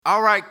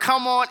All right,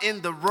 come on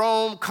in the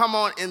room. Come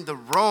on in the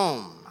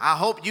room. I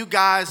hope you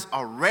guys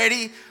are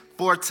ready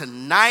for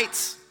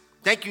tonight.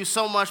 Thank you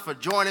so much for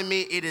joining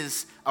me. It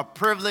is a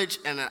privilege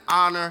and an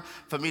honor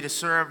for me to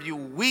serve you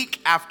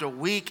week after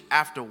week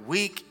after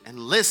week. And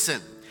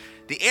listen,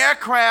 the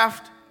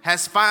aircraft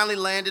has finally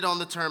landed on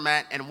the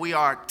tarmac, and we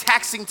are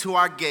taxiing to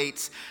our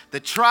gates. The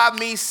Try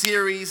Me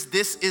series,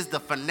 this is the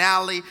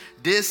finale.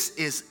 This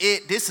is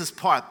it. This is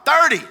part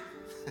 30.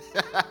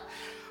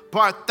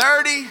 Part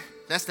 30.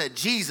 That's that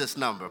Jesus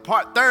number.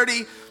 Part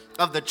 30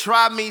 of the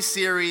Try Me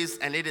series,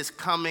 and it is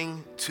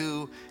coming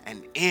to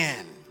an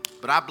end.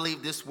 But I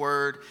believe this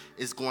word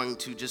is going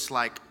to just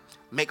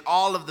make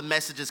all of the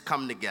messages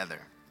come together.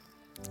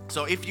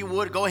 So if you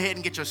would, go ahead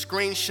and get your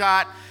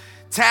screenshot.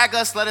 Tag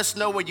us, let us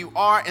know where you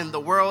are in the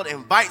world.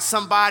 Invite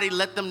somebody,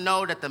 let them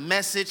know that the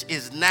message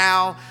is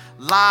now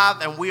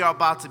live and we are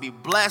about to be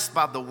blessed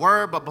by the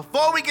word. But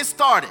before we get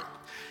started,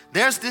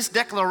 there's this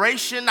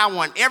declaration I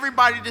want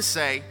everybody to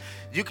say.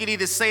 You could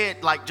either say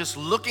it like just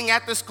looking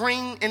at the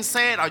screen and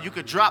say it, or you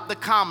could drop the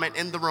comment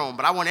in the room.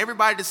 But I want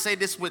everybody to say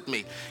this with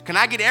me. Can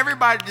I get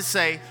everybody to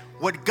say,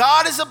 what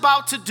God is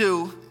about to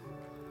do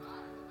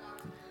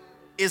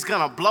is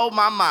going to blow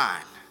my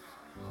mind.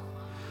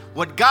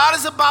 What God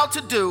is about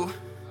to do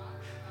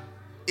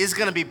is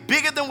going to be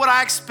bigger than what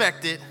I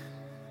expected,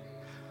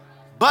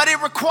 but it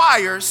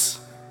requires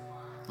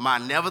my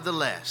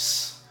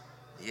nevertheless.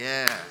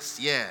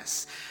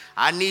 Yes.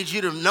 I need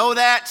you to know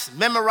that,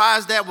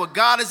 memorize that. What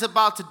God is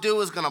about to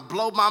do is going to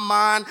blow my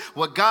mind.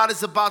 What God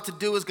is about to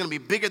do is going to be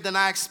bigger than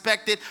I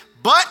expected,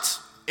 but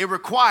it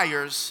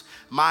requires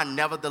my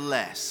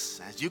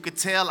nevertheless. As you can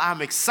tell,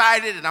 I'm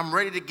excited and I'm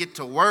ready to get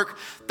to work.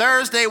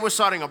 Thursday, we're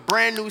starting a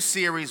brand new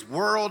series,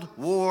 World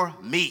War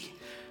Me.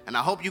 And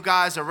I hope you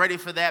guys are ready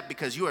for that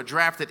because you are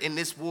drafted in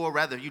this war,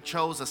 whether you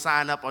chose to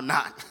sign up or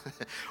not.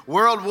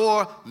 World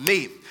War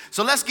Me.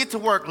 So let's get to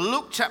work.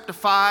 Luke chapter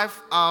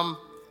 5.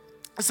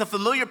 It's a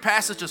familiar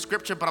passage of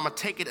scripture, but I'm going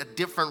to take it a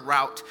different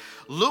route.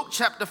 Luke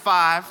chapter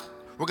 5,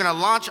 we're going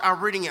to launch our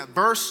reading at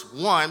verse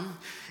 1.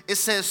 It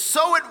says,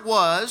 "So it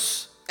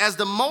was, as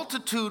the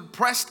multitude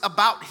pressed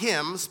about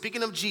him,"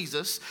 speaking of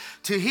Jesus,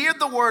 "to hear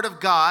the word of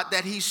God,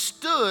 that he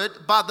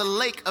stood by the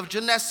lake of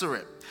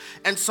Gennesaret,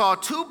 and saw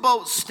two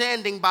boats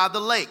standing by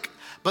the lake.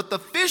 But the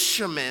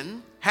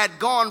fishermen had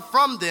gone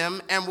from them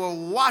and were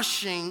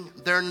washing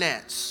their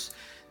nets.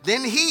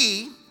 Then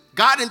he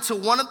got into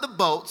one of the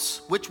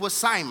boats, which was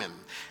Simon,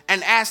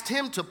 and asked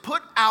him to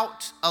put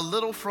out a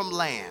little from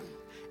land.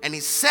 And he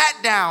sat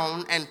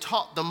down and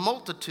taught the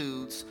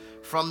multitudes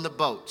from the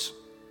boat.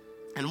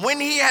 And when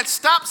he had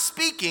stopped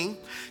speaking,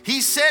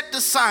 he said to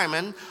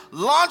Simon,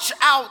 'Launch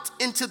out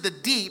into the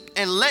deep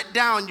and let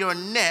down your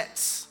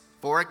nets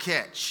for a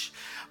catch.'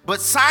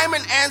 But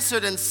Simon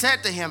answered and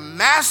said to him,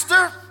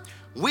 'Master,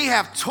 we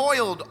have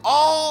toiled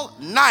all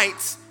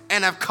night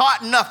and have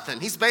caught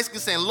nothing.'" He's basically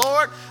saying,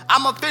 "Lord,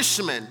 I'm a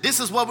fisherman. This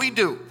is what we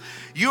do.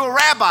 You're a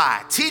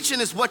rabbi. Teaching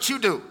is what you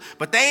do.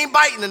 But they ain't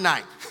biting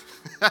tonight."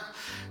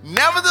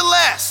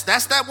 Nevertheless,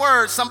 that's that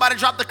word. Somebody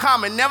dropped the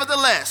comment.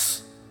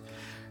 Nevertheless,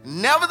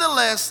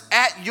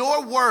 at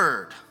your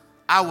word,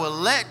 I will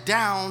let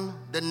down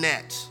the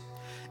net.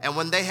 And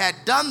when they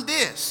had done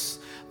this,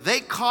 they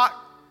caught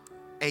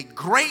a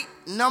great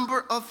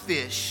number of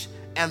fish,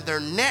 and their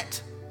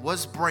net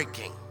was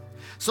breaking.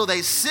 So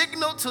they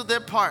signaled to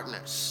their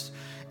partners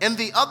in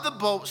the other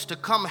boats to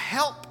come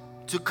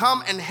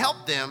and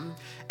help them,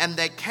 and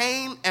they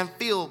came and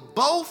filled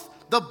both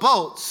the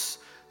boats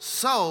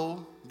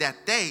so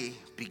that they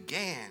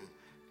began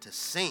to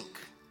sink.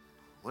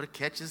 What a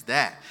catch is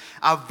that?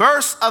 Our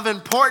verse of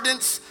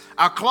importance,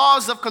 our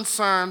clause of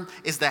concern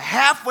is the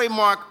halfway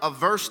mark of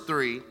verse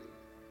 3.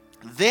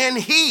 Then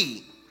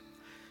he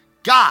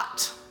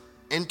got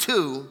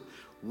into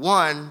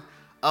one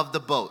of the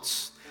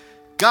boats.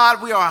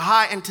 God, we are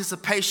high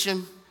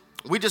anticipation.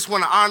 We just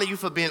want to honor you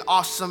for being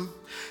awesome.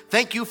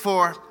 Thank you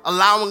for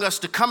allowing us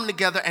to come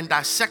together and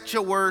dissect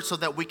your word so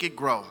that we could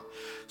grow.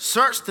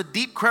 Search the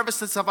deep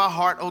crevices of our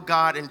heart, oh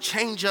God, and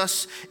change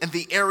us in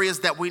the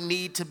areas that we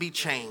need to be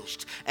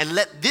changed. And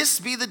let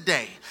this be the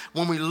day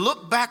when we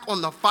look back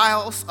on the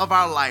files of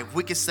our life,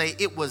 we can say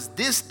it was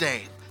this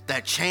day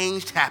that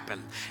change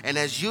happened. And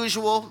as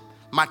usual,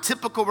 my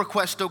typical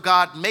request, oh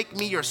God, make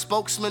me your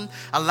spokesman.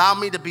 Allow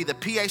me to be the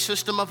PA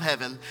system of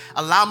heaven.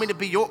 Allow me to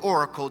be your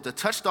oracle to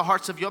touch the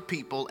hearts of your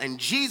people. In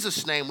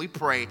Jesus' name we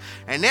pray.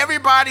 And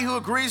everybody who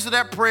agrees to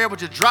that prayer,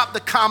 would you drop the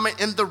comment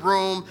in the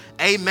room?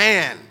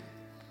 Amen.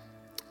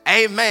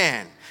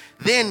 Amen.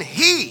 Then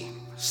he,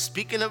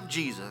 speaking of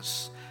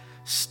Jesus,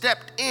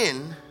 stepped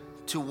in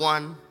to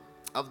one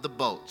of the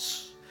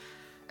boats.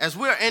 As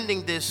we're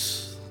ending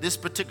this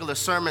particular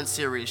sermon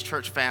series,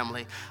 church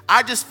family,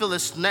 I just feel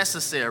it's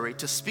necessary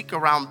to speak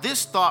around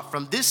this thought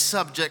from this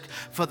subject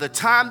for the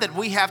time that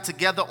we have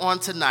together on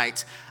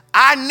tonight.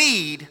 I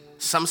need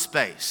some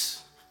space.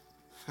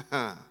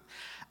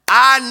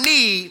 I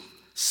need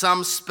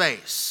some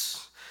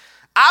space.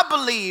 I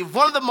believe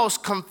one of the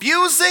most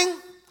confusing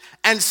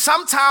And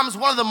sometimes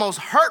one of the most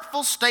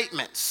hurtful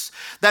statements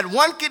that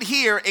one could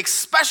hear,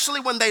 especially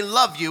when they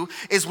love you,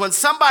 is when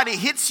somebody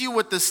hits you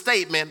with the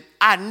statement,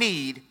 I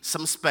need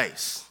some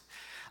space.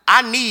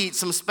 I need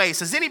some space.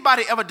 Has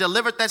anybody ever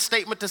delivered that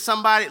statement to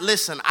somebody?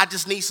 Listen, I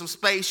just need some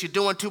space. You're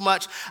doing too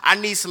much. I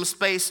need some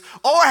space.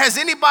 Or has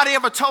anybody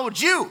ever told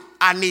you,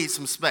 I need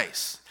some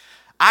space?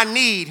 I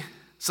need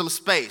some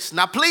space.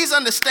 Now, please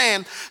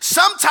understand,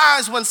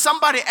 sometimes when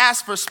somebody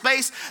asks for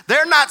space,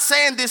 they're not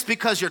saying this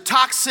because you're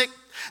toxic.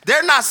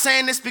 They're not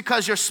saying this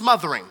because you're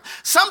smothering.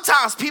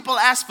 Sometimes people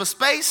ask for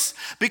space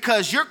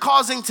because you're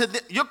causing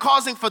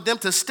for them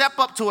to step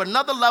up to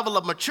another level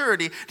of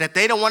maturity that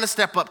they don't want to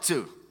step up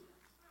to.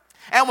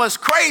 And what's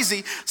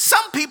crazy,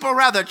 some people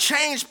rather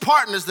change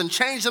partners than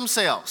change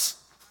themselves.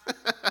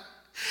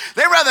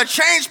 They rather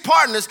change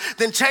partners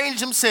than change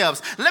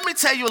themselves. Let me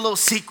tell you a little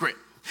secret.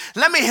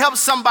 Let me help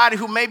somebody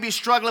who may be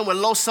struggling with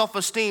low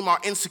self-esteem or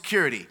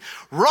insecurity.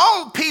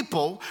 Wrong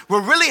people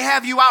will really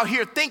have you out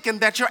here thinking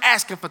that you're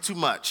asking for too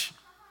much.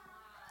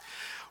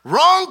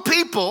 Wrong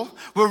people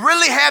will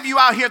really have you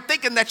out here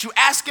thinking that you're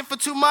asking for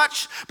too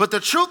much, but the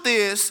truth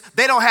is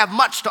they don't have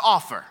much to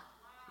offer.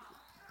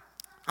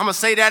 I'm going to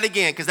say that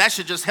again because that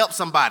should just help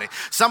somebody.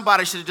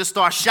 Somebody should just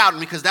start shouting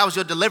because that was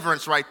your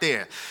deliverance right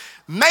there.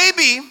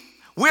 Maybe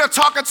we're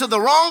talking to the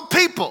wrong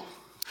people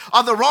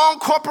or the wrong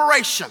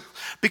corporation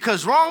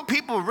because wrong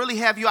people really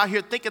have you out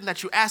here thinking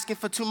that you're asking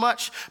for too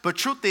much, but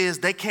truth is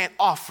they can't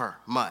offer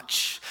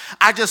much.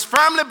 I just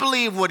firmly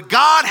believe what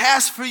God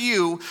has for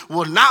you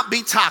will not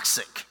be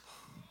toxic.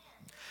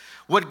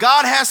 What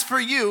God has for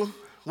you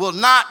will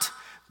not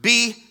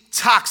be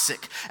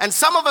toxic. And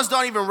some of us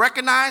don't even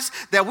recognize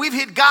that we've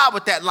hit God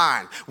with that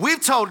line. We've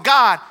told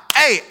God,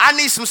 hey, I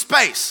need some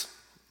space.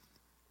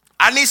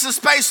 I need some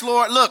space,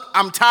 Lord. Look,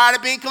 I'm tired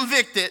of being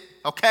convicted,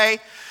 okay?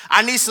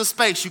 I need some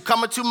space. You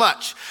coming too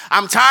much.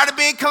 I'm tired of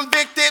being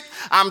convicted.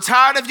 I'm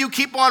tired of you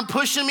keep on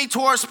pushing me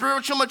towards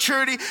spiritual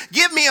maturity.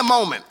 Give me a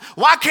moment.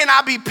 Why can't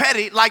I be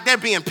petty like they're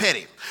being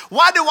petty?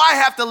 Why do I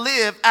have to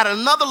live at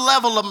another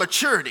level of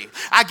maturity?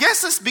 I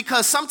guess it's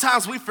because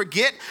sometimes we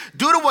forget,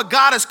 due to what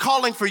God is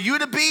calling for you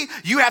to be,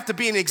 you have to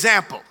be an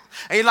example.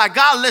 And you're like,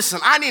 God, listen,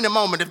 I need a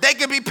moment. If they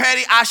can be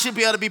petty, I should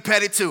be able to be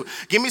petty too.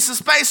 Give me some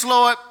space,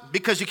 Lord,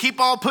 because you keep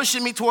on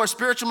pushing me towards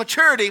spiritual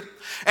maturity,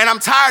 and I'm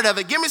tired of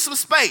it. Give me some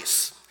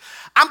space.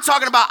 I'm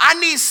talking about I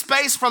need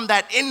space from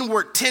that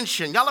inward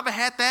tension. Y'all ever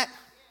had that?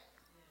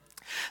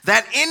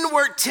 That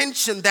inward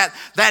tension, that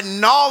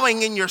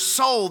gnawing in your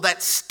soul,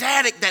 that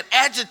static that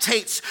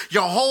agitates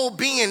your whole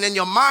being and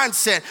your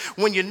mindset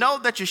when you know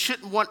that you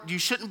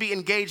shouldn't be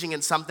engaging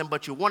in something,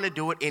 but you want to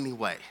do it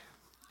anyway.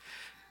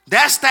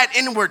 That's that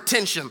inward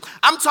tension.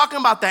 I'm talking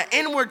about that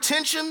inward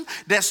tension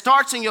that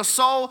starts in your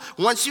soul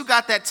once you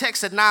got that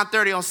text at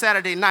 9:30 on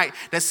Saturday night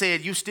that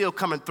said you still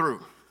coming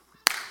through.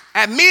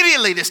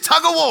 Immediately, this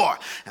tug of war.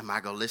 Am I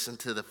going to listen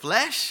to the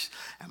flesh?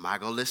 Am I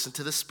going to listen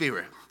to the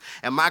spirit?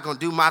 Am I going to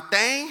do my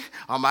thing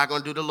or am I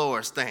going to do the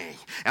Lord's thing?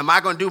 Am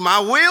I going to do my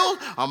will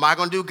or am I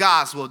going to do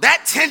God's will?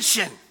 That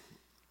tension,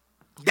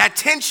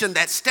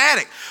 that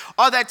static,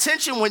 or that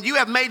tension when you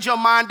have made your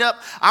mind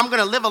up, I'm going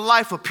to live a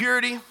life of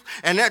purity,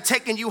 and they're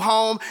taking you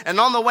home, and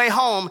on the way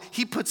home,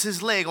 he puts his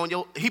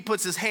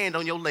hand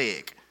on your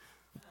leg.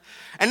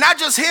 And not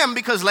just him,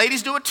 because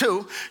ladies do it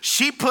too.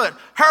 She put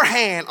her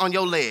hand on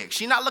your leg.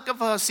 She's not looking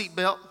for her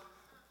seatbelt.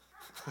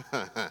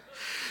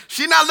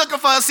 She's not looking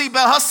for her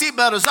seatbelt. Her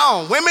seatbelt is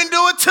on. Women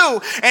do it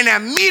too. And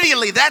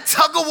immediately that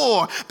tug of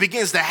war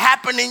begins to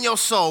happen in your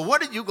soul.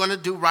 What are you going to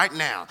do right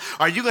now?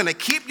 Are you going to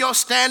keep your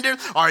standard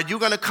or are you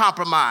going to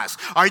compromise?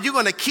 Are you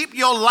going to keep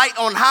your light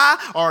on high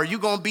or are you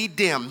going to be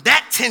dim?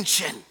 That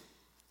tension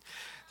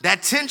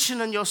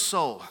in your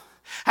soul.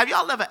 Have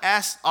y'all ever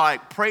asked or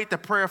prayed the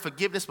prayer of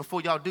forgiveness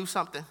before y'all do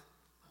something?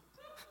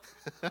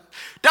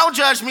 Don't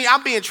judge me.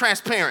 I'm being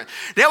transparent.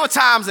 There were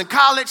times in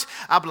college,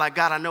 I'd be like,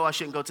 God, I know I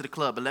shouldn't go to the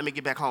club, but let me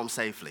get back home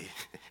safely.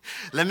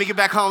 Let me get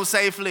back home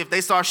safely. If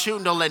they start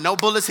shooting, don't let no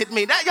bullets hit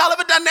me. Y'all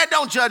ever done that?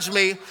 Don't judge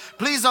me.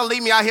 Please don't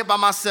leave me out here by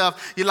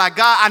myself. You're like,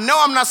 God, I know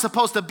I'm not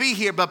supposed to be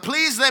here, but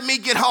please let me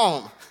get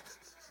home.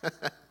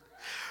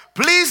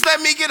 Please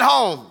let me get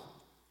home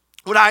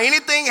without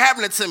anything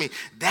happening to me.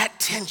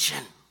 That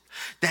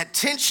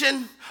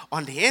tension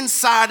on the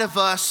inside of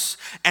us,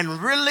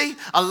 and really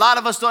a lot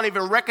of us don't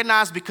even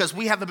recognize because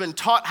we haven't been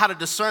taught how to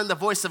discern the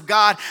voice of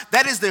God.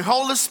 That is the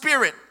Holy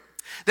Spirit.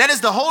 That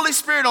is the Holy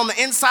Spirit on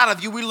the inside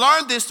of you. We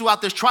learned this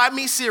throughout this Try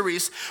Me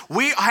series.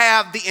 We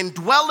have the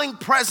indwelling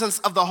presence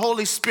of the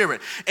Holy Spirit.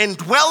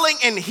 Indwelling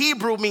in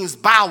Hebrew means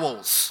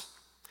bowels.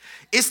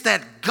 It's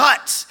that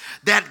gut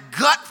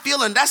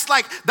feeling.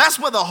 That's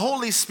where the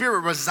Holy Spirit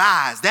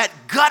resides. That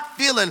gut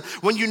feeling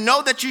when you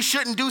know that you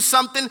shouldn't do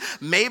something,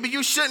 maybe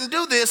you shouldn't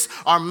do this,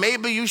 or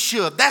maybe you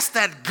should. That's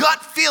that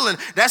gut feeling.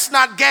 That's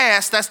not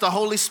gas, that's the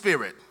Holy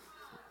Spirit.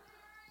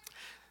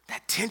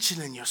 That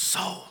tension in your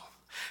soul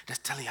that's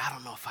telling you, I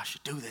don't know if I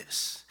should do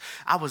this.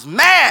 I was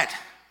mad.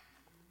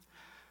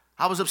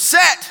 I was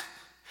upset.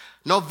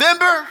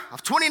 November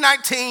of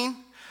 2019,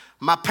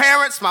 my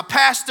parents, my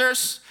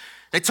pastors,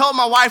 They told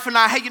my wife and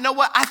I, hey, you know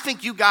what? I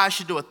think you guys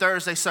should do a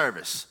Thursday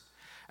service.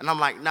 And I'm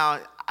like, no,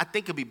 I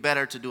think it'd be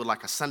better to do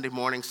like a Sunday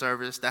morning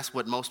service. That's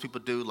what most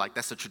people do. Like,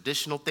 that's a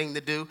traditional thing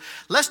to do.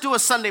 Let's do a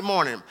Sunday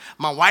morning.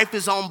 My wife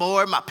is on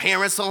board. My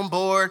parents on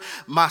board.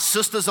 My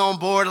sister's on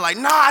board. Like,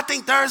 no, I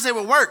think Thursday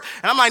will work.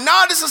 And I'm like,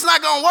 no, this is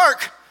not going to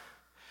work.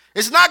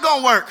 It's not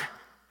going to work.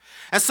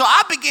 And so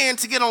I began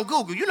to get on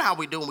Google. You know how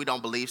we do when we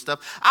don't believe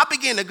stuff. I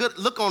began to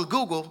look on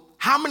Google,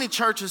 how many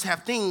churches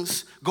have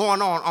things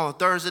going on a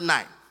Thursday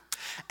night?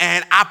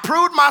 And I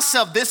proved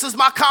myself, this is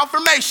my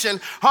confirmation,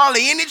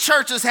 hardly any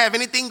churches have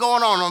anything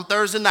going on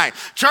Thursday night.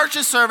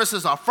 Churches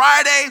services are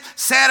Friday,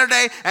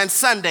 Saturday, and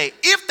Sunday.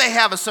 If they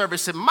have a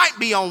service, it might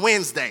be on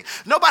Wednesday.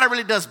 Nobody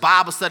really does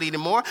Bible study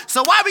anymore.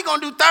 So why are we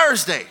going to do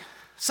Thursday?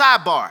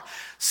 Sidebar.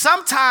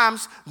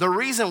 Sometimes the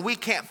reason we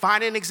can't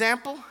find an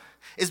example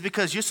is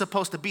because you're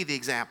supposed to be the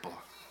example.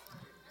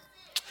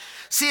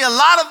 See, a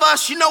lot of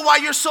us, you know why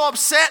you're so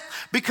upset?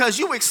 Because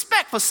you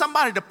expect for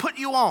somebody to put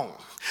you on.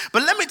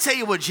 But let me tell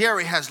you what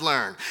Jerry has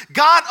learned.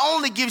 God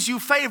only gives you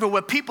favor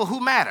with people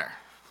who matter.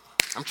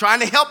 I'm trying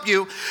to help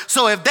you.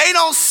 So if they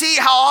don't see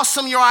how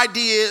awesome your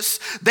idea is,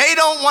 they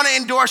don't want to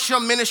endorse your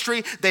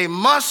ministry, they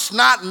must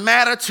not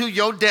matter to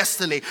your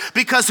destiny.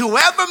 Because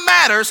whoever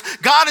matters,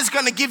 God is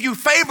going to give you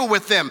favor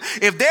with them.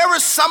 If there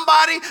is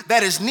somebody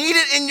that is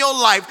needed in your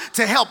life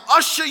to help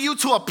usher you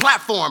to a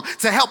platform,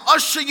 to help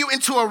usher you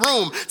into a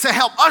room, to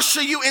help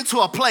usher you into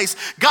a place,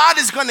 God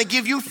is going to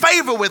give you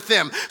favor with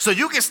them. So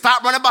you can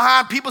stop running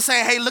behind people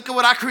saying, hey, look at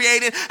what I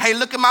created. Hey,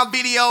 look at my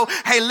video.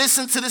 Hey,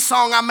 listen to this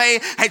song I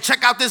made. Hey,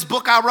 check out this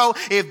book I wrote.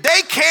 If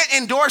they can't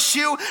endorse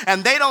you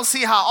and they don't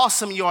see how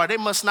awesome you are, they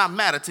must not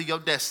matter to your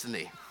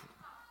destiny.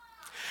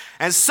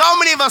 And so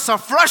many of us are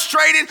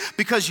frustrated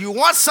because you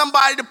want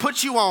somebody to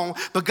put you on,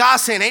 but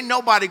God's saying ain't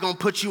nobody going to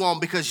put you on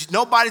because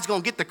nobody's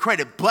going to get the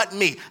credit but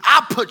me.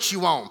 I put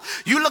you on.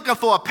 You're looking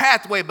for a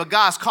pathway, but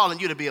God's calling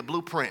you to be a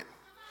blueprint.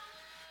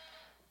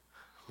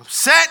 I'm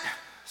upset.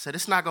 Said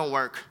it's not going to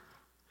work.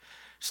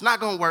 It's not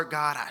going to work,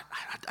 God.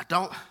 I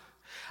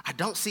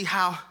don't see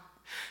how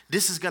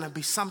this is going to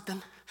be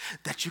something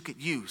that you could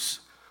use.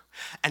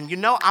 And you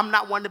know, I'm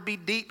not one to be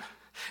deep,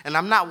 and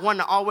I'm not one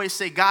to always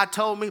say, God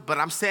told me, but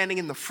I'm standing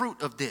in the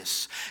fruit of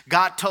this.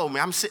 God told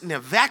me. I'm sitting there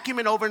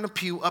vacuuming over in the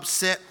pew,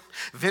 upset,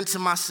 venting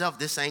myself,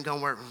 this ain't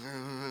gonna work.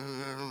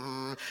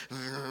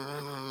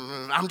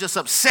 I'm just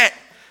upset.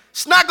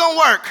 It's not gonna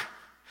work.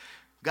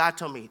 God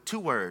told me 2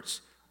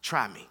 words,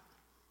 try me.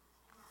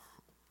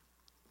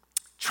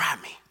 Try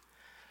me.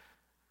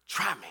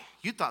 Try me.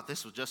 You thought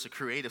this was just a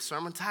creative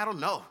sermon title?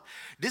 No.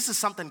 This is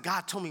something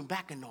God told me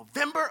back in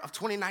November of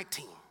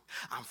 2019.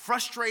 I'm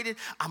frustrated,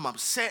 I'm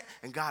upset,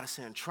 and God is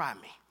saying, try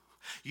me.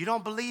 You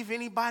don't believe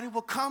anybody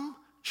will come?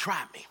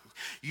 Try me.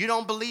 You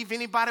don't believe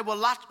anybody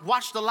will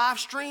watch the live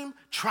stream?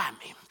 Try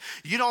me.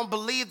 You don't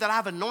believe that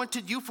I've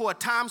anointed you for a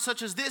time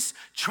such as this?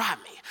 Try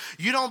me.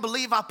 You don't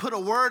believe I put a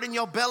word in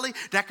your belly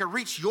that could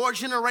reach your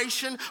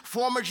generation,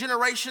 former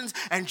generations,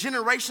 and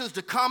generations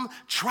to come?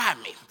 Try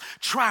me.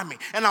 Try me.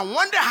 And I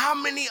wonder how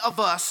many of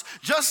us,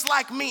 just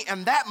like me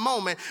in that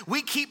moment,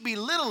 we keep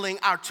belittling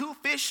our 2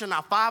 fish and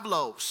our 5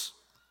 loaves.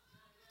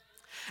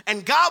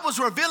 And God was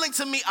revealing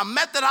to me a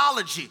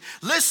methodology.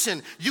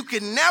 Listen, you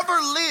can never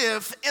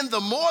live in the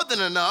more than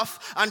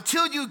enough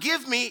until you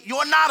give me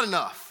your not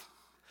enough.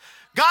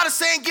 God is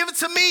saying, give it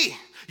to me.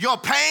 Your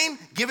pain,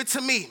 give it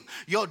to me.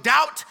 Your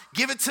doubt,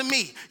 give it to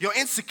me. Your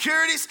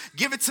insecurities,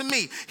 give it to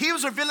me. He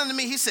was revealing to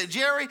me, he said,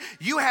 Jerry,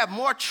 you have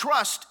more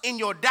trust in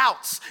your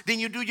doubts than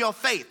you do your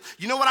faith.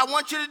 You know what I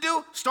want you to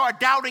do? Start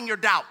doubting your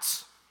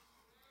doubts.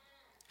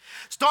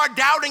 Start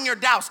doubting your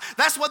doubts.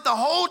 That's what the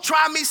whole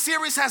Try Me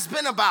series has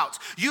been about.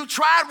 You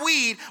tried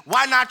weed,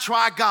 why not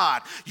try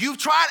God? You've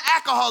tried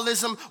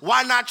alcoholism,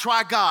 why not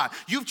try God?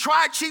 You've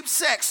tried cheap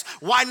sex,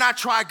 why not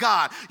try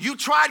God? You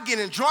tried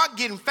getting drunk,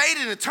 getting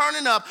faded, and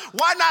turning up.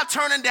 Why not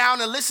turning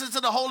down and listen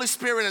to the Holy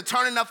Spirit and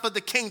turning up for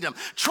the kingdom?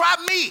 Try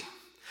me.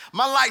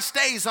 My light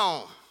stays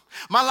on.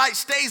 My light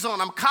stays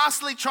on. I'm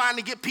constantly trying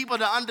to get people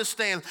to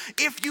understand,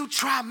 if you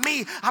try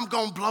me, I'm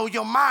going to blow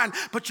your mind.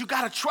 But you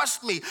got to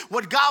trust me.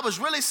 What God was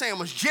really saying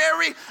was,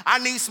 Jerry, I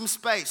need some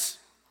space.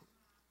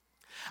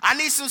 I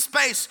need some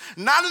space.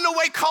 Not in the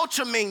way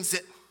culture means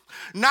it.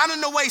 Not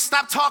in the way,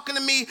 stop talking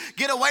to me,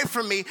 get away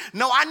from me.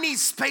 No, I need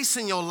space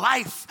in your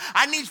life.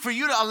 I need for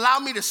you to allow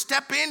me to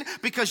step in,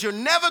 because you're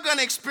never going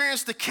to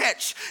experience the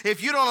catch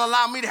if you don't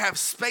allow me to have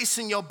space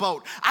in your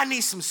boat. I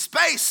need some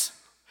space.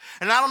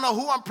 And I don't know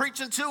who I'm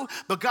preaching to,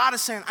 but God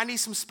is saying, I need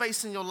some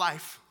space in your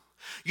life.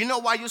 You know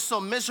why you're so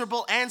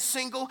miserable and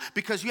single?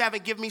 Because you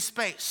haven't given me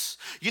space.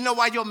 You know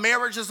why your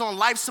marriage is on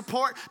life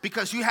support?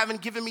 Because you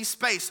haven't given me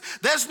space.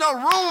 There's no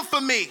room for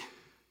me.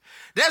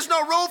 There's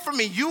no room for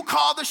me. You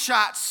call the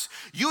shots.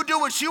 You do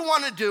what you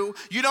want to do.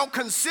 You don't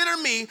consider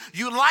me.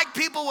 You like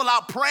people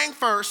without praying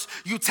first.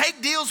 You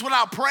take deals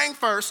without praying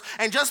first.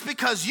 And just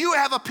because you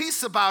have a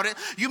piece about it,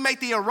 you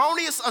make the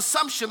erroneous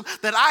assumption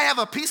that I have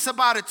a piece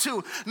about it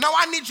too. No,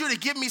 I need you to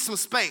give me some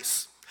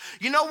space.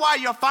 You know why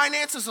your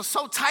finances are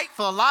so tight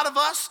for a lot of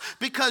us?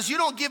 Because you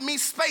don't give me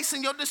space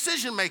in your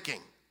decision making.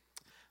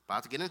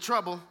 about to get in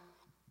trouble.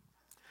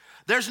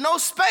 There's no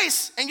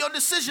space in your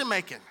decision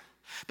making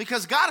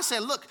because God is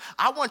saying, look,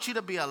 I want you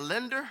to be a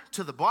lender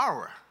to the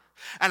borrower.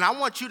 And I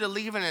want you to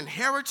leave an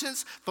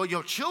inheritance for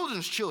your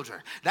children's children.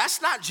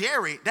 That's not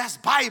Jerry, that's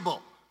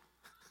Bible.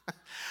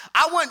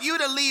 I want you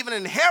to leave an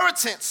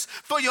inheritance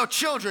for your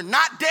children,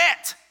 not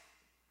debt.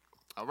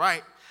 All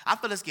right. I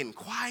feel it's getting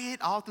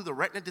quiet all through the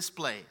retina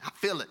display. I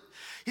feel it.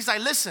 He's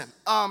like, listen,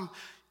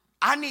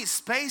 I need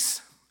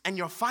space in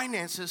your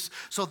finances,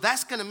 so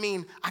that's going to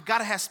mean I got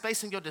to have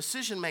space in your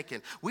decision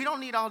making. We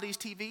don't need all these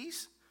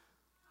TVs.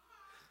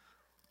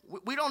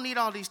 We don't need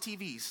all these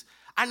TVs.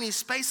 I need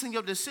space in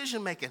your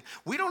decision making.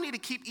 We don't need to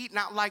keep eating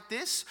out like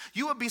this.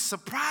 You would be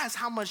surprised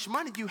how much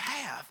money you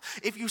have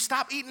if you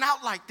stop eating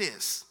out like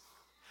this.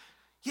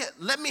 Yeah,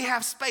 let me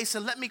have space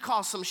and let me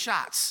call some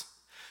shots.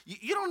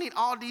 You don't need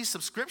all these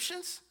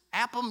subscriptions,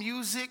 Apple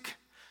Music,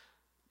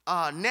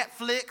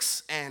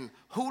 Netflix, and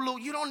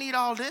Hulu. You don't need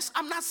all this.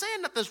 I'm not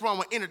saying nothing's wrong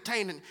with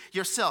entertaining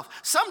yourself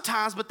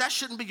sometimes, but that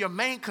shouldn't be your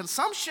main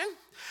consumption.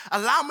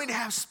 Allow me to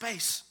have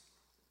space.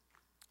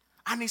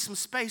 I need some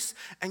space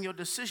in your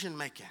decision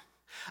making.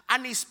 I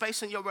need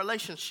space in your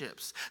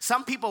relationships.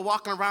 Some people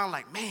walking around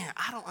like, man,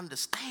 I don't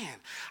understand.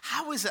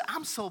 How is it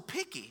I'm so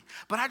picky,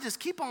 but I just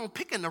keep on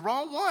picking the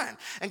wrong one?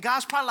 And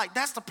God's probably like,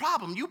 that's the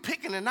problem. You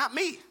picking and not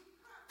me.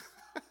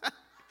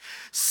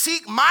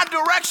 Seek my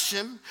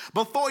direction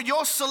before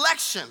your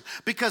selection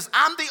because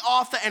I'm the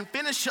author and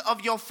finisher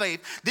of your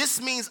faith.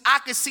 This means I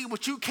can see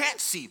what you can't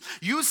see.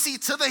 You see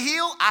to the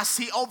hill, I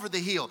see over the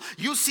hill.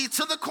 You see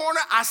to the corner,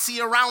 I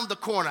see around the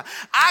corner.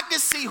 I can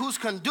see who's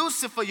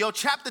conducive for your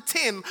chapter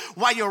 10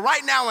 while you're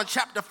right now in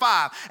chapter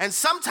 5. And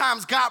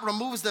sometimes God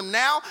removes them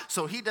now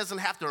so he doesn't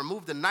have to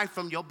remove the knife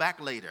from your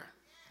back later.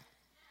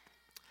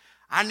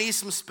 I need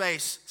some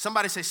space.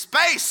 Somebody say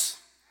space.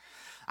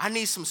 I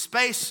need some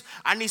space.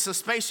 I need some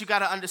space. You got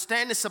to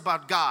understand this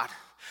about God.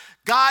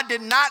 God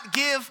did not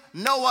give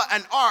Noah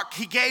an ark.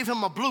 He gave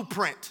him a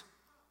blueprint.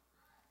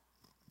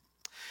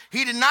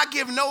 He did not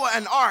give Noah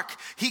an ark.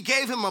 He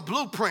gave him a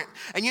blueprint.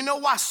 And you know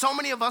why so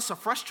many of us are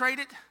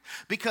frustrated?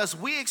 Because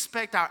we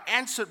expect our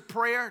answered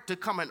prayer to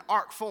come in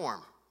ark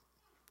form.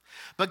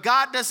 But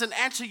God doesn't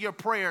answer your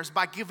prayers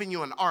by giving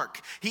you an ark.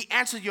 He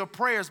answers your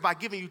prayers by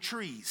giving you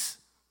trees.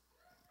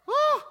 Woo!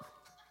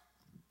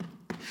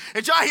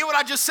 Did y'all hear what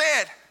I just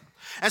said?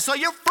 And so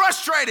you're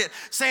frustrated,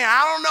 saying,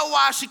 I don't know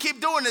why I should keep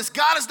doing this.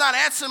 God is not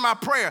answering my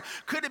prayer.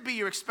 Could it be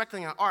you're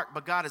expecting an ark,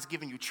 but God is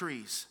giving you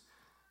trees?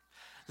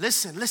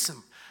 Listen.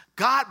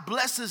 God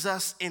blesses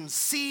us in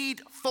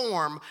seed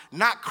form,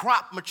 not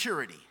crop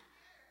maturity.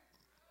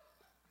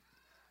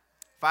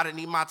 If I didn't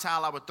need my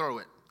towel, I would throw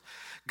it.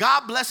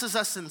 God blesses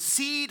us in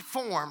seed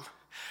form,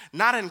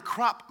 not in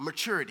crop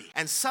maturity.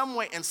 And some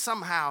way and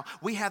somehow,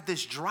 we have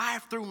this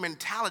drive-through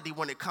mentality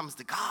when it comes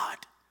to God.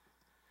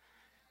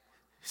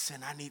 He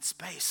said, I need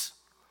space.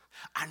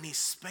 I need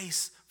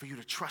space for you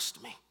to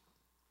trust me.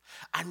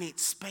 I need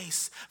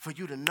space for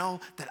you to know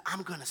that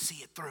I'm going to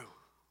see it through.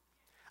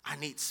 I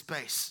need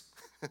space.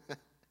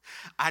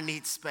 I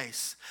need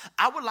space.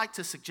 I would like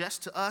to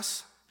suggest to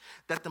us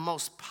that the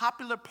most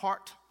popular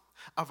part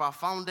of our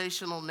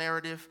foundational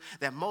narrative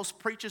that most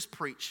preachers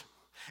preach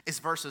is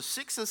verses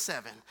 6 and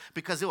 7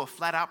 because it will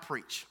flat out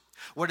preach.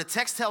 Where the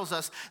text tells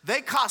us they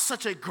caught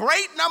such a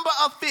great number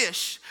of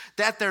fish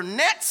that their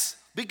nets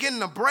begin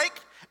to break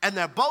and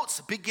their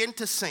boats begin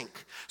to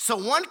sink. So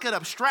one could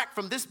abstract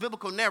from this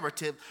biblical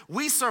narrative,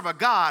 we serve a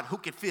God who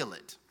can feel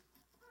it.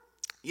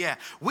 Yeah,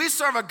 we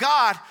serve a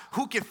God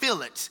who can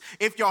feel it.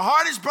 If your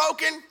heart is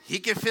broken, he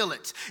can feel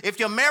it. If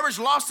your marriage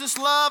lost its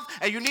love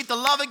and you need to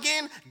love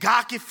again,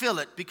 God can feel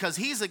it because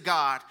he's a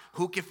God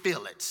who can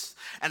feel it.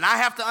 And I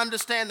have to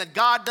understand that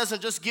God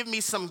doesn't just give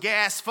me some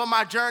gas for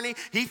my journey.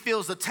 He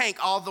fills the tank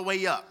all the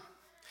way up.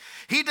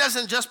 He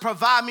doesn't just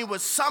provide me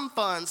with some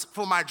funds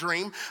for my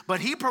dream, but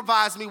he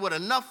provides me with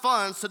enough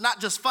funds to not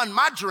just fund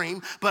my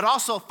dream, but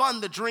also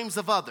fund the dreams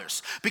of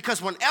others.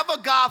 Because whenever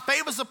God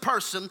favors a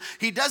person,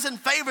 he doesn't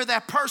favor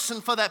that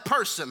person for that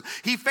person.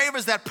 He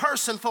favors that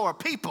person for a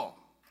people.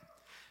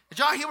 Did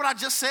y'all hear what I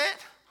just said?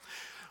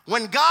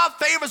 When God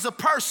favors a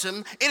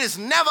person, it is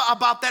never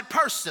about that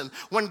person.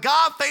 When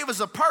God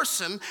favors a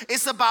person,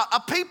 it's about a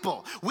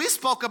people. We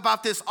spoke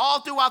about this all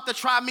throughout the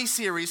Try Me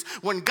series.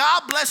 When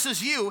God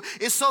blesses you,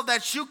 it's so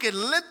that you can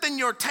lengthen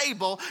your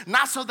table,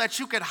 not so that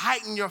you can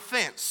heighten your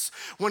fence.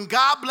 When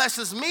God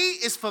blesses me,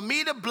 it's for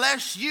me to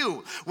bless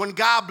you. When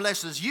God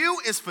blesses you,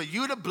 it's for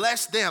you to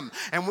bless them.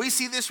 And we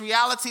see this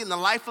reality in the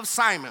life of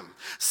Simon.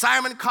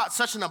 Simon caught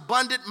such an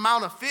abundant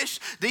amount of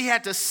fish that he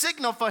had to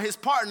signal for his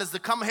partners to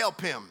come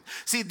help him.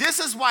 See,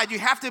 this is why you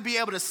have to be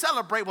able to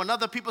celebrate when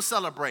other people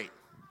celebrate.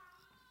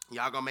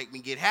 Y'all gonna make me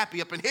get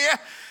happy up in here.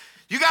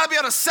 You gotta be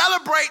able to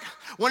celebrate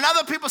when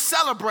other people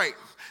celebrate.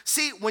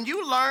 See, when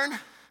you learn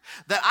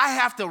that I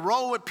have to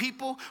roll with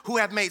people who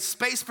have made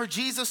space for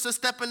Jesus to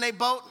step in their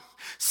boat,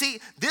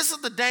 see, this is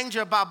the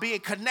danger about being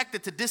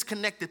connected to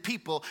disconnected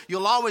people.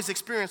 You'll always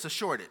experience a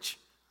shortage.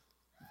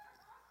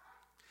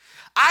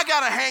 I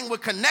gotta hang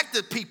with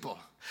connected people.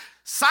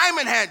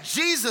 Simon had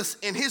Jesus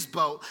in his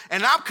boat,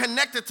 and I'm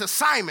connected to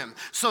Simon.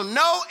 So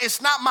no,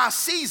 it's not my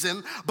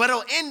season, but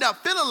it'll end up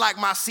feeling like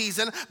my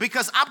season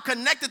because I'm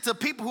connected to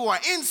people who are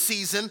in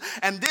season.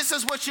 And this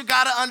is what you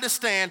got to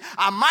understand.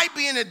 I might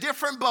be in a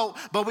different boat,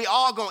 but we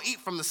all going to eat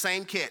from the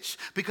same catch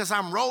because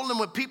I'm rolling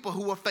with people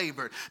who are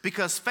favored.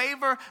 Because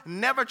favor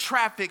never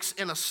traffics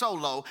in a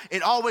solo.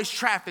 It always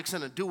traffics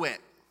in a duet.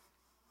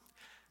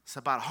 It's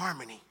about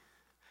harmony.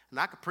 And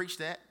I could preach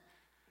that.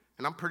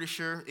 And I'm pretty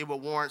sure it will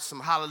warrant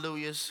some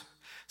hallelujahs,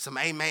 some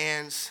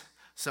amens,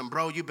 some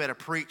bro, you better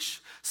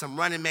preach, some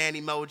running man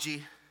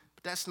emoji.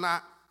 But that's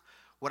not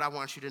what I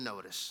want you to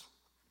notice.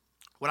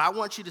 What I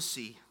want you to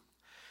see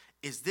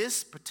is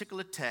this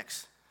particular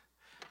text,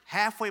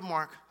 halfway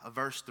mark of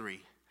verse 3.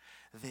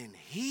 Then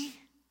he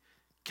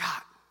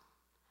got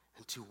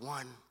into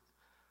one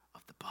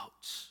of the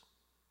boats.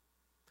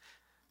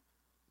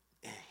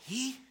 And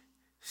he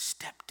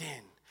stepped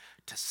in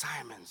to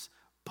Simon's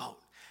boat.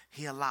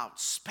 He allowed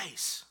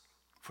space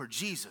for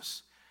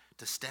Jesus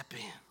to step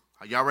in.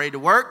 Are y'all ready to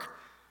work?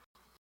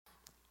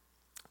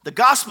 The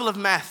Gospel of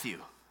Matthew.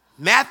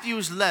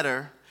 Matthew's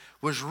letter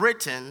was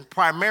written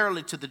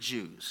primarily to the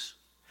Jews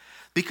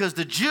because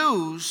the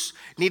Jews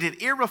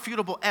needed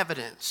irrefutable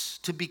evidence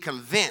to be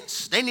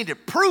convinced. They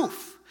needed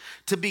proof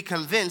to be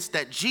convinced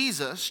that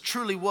Jesus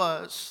truly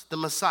was the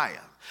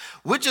Messiah.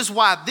 Which is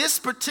why this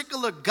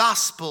particular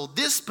gospel,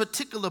 this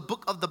particular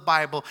book of the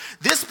Bible,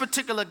 this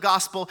particular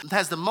gospel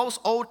has the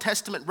most Old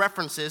Testament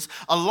references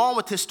along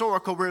with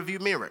historical review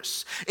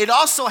mirrors. It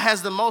also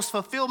has the most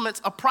fulfillments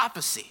of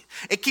prophecy.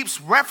 It keeps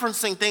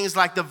referencing things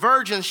like the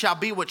virgin shall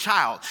be with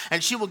child,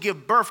 and she will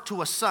give birth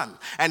to a son,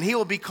 and he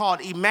will be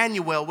called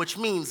Emmanuel, which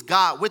means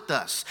God with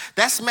us.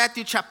 That's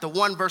Matthew chapter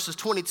 1, verses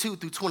 22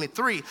 through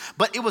 23,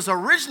 but it was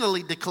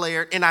originally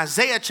declared in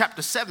Isaiah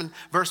chapter 7,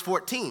 verse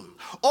 14.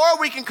 Or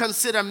we can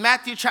consider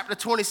Matthew chapter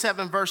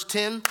 27, verse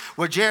 10,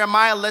 where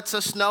Jeremiah lets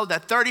us know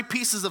that 30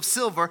 pieces of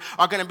silver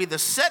are going to be the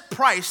set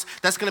price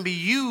that's going to be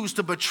used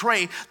to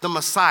betray the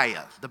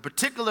Messiah. The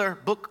particular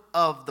book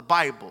of the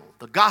Bible,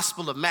 the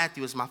Gospel of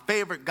Matthew, is my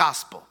favorite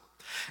gospel.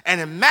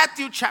 And in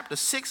Matthew chapter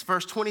 6,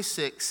 verse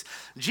 26,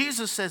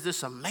 Jesus says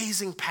this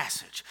amazing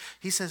passage.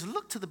 He says,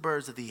 look to the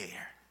birds of the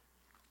air.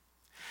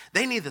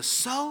 They neither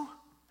sow,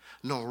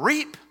 nor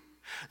reap,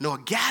 nor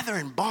gather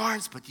in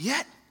barns, but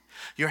yet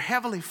your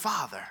heavenly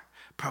Father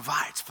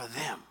provides for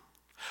them.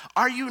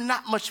 Are you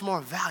not much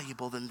more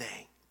valuable than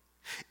they?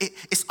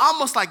 It's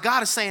almost like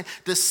God is saying,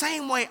 the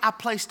same way I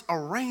placed a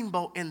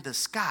rainbow in the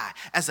sky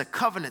as a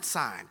covenant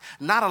sign,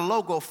 not a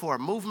logo for a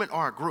movement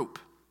or a group.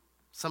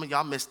 Some of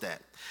y'all missed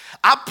that.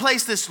 I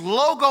placed this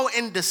logo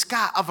in the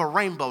sky of a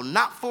rainbow,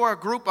 not for a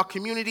group or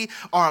community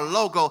or a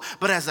logo,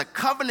 but as a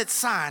covenant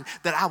sign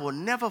that I will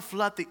never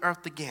flood the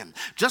earth again.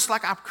 Just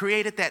like I've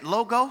created that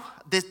logo,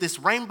 this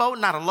rainbow,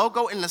 not a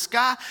logo in the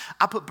sky,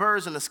 I put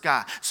birds in the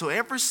sky. So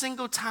every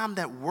single time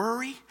that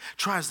worry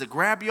tries to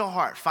grab your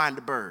heart, find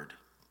a bird.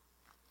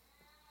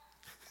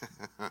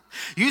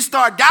 You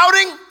start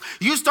doubting,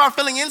 you start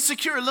feeling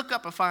insecure, look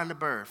up and find a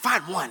bird.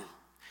 Find one.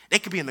 They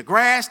could be in the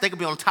grass. They could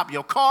be on top of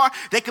your car.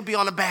 They could be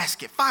on a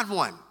basket. Find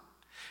one.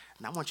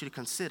 And I want you to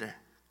consider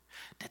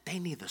that they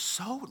neither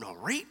sow nor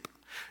reap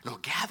nor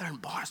gather in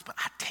barns, but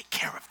I take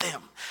care of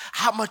them.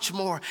 How much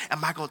more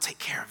am I going to take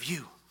care of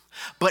you?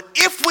 But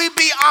if we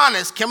be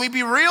honest, can we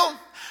be real?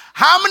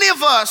 How many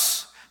of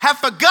us have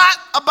forgot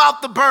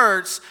about the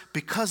birds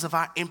because of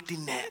our empty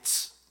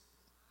nets?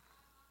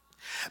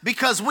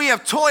 Because we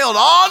have toiled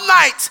all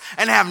night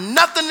and have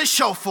nothing to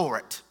show for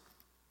it.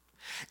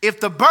 If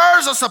the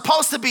birds are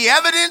supposed to be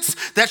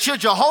evidence that you're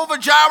Jehovah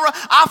Jireh,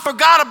 I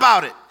forgot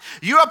about it.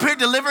 You're up here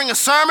delivering a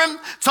sermon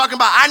talking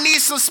about I need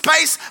some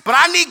space, but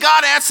I need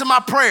God to answer my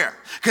prayer.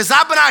 Because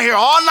I've been out here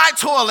all night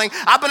toiling.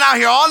 I've been out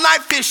here all night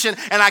fishing,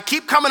 and I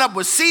keep coming up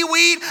with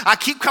seaweed. I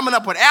keep coming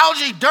up with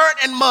algae, dirt,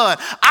 and mud.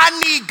 I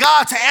need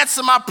God to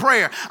answer my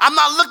prayer. I'm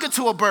not looking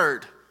to a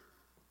bird.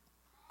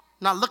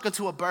 Not looking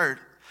to a bird.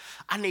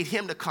 I need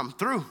him to come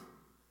through.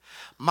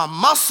 My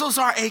muscles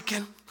are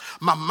aching.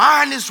 My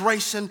mind is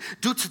racing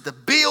due to the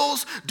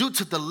bills, due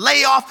to the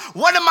layoff.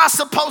 What am I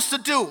supposed to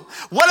do?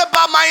 What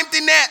about my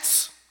empty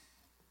nets?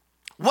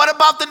 What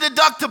about the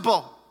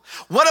deductible?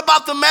 What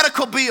about the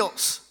medical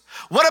bills?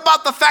 What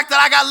about the fact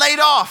that I got laid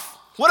off?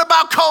 What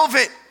about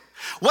COVID?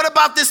 What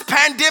about this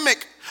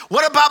pandemic?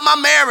 What about my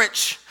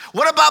marriage?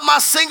 What about my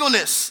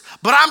singleness?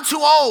 But I'm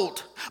too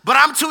old. But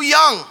I'm too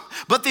young.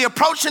 But the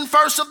approaching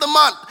first of the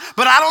month.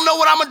 But I don't know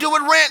what I'm going to do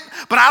with rent.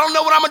 But I don't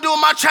know what I'm going to do with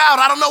my child.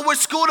 I don't know which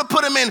school to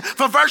put him in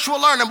for virtual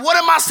learning. What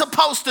am I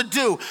supposed to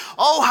do?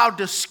 Oh, how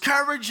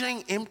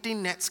discouraging empty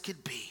nets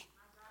could be.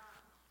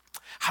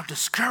 How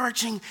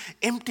discouraging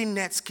empty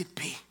nets could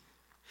be.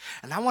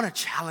 And I want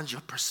to challenge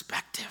your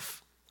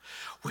perspective.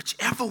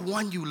 Whichever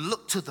one you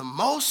look to the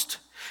most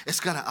is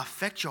going to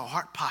affect your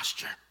heart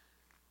posture.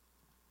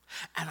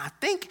 And I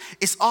think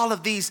it's all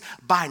of these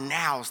by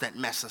nows that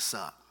mess us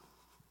up.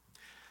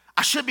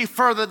 I should be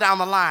further down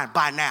the line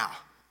by now.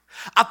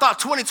 I thought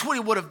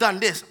 2020 would have done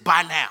this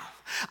by now.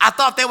 I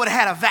thought they would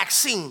have had a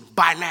vaccine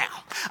by now.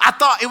 I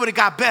thought it would have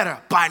got better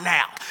by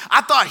now.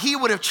 I thought he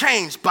would have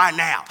changed by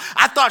now.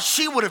 I thought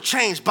she would have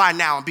changed by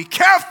now. And be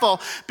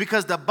careful,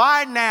 because the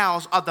by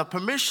nows are the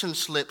permission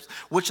slips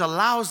which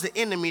allows the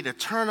enemy to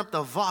turn up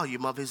the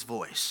volume of his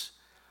voice.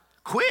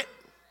 Quit.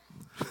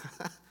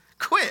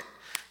 Quit.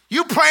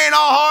 You praying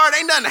all hard,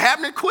 ain't nothing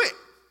happening, quit.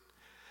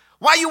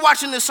 Why you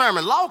watching this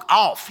sermon? Log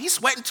off. He's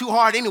sweating too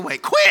hard anyway.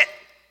 Quit.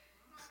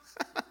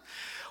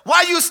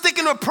 Why you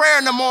sticking with prayer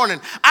in the morning?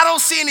 I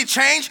don't see any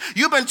change.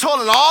 You've been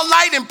toiling all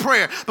night in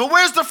prayer, but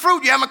where's the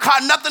fruit? You haven't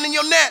caught nothing in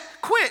your net.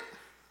 Quit.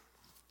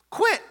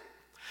 Quit.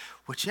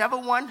 Whichever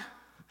one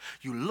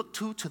you look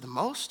to the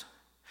most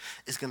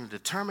is going to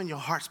determine your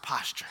heart's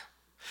posture.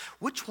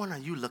 Which one are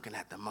you looking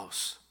at the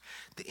most?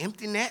 The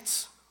empty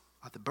nets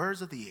or the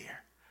birds of the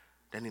air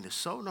that neither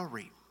sow nor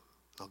reap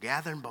nor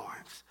gather in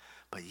barns,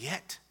 but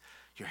yet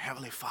your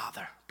heavenly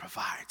Father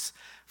provides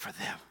for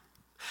them?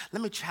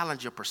 Let me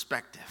challenge your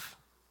perspective.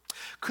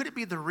 Could it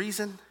be the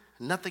reason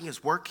nothing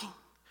is working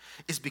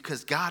is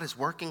because God is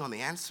working on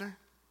the answer?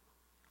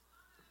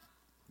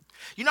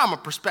 You know, I'm a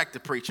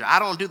perspective preacher. I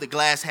don't do the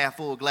glass half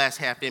full, glass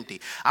half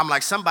empty. I'm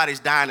like, somebody's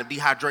dying of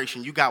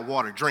dehydration. You got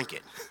water, drink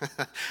it.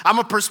 I'm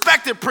a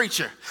perspective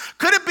preacher.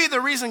 Could it be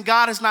the reason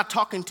God is not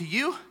talking to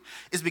you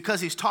is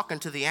because he's talking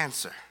to the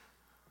answer?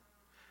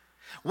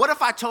 What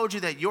if I told you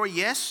that your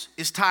yes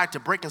is tied to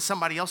breaking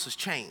somebody else's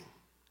chain?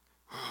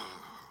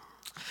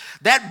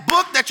 That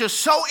book that you're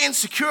so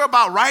insecure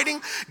about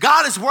writing,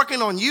 God is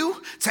working on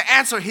you to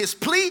answer his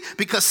plea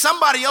because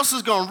somebody else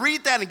is going to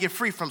read that and get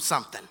free from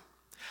something.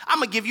 I'm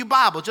going to give you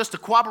Bible just to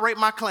corroborate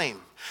my claim.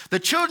 The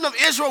children of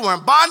Israel were in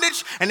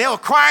bondage and they were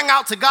crying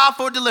out to God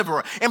for a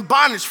deliverer. In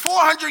bondage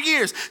 400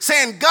 years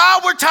saying,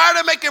 God, we're tired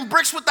of making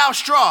bricks without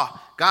straw.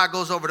 God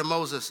goes over to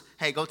Moses,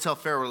 hey, go tell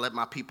Pharaoh to let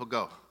my people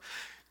go.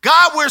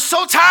 God, we're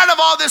so tired of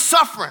all this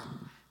suffering.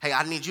 Hey,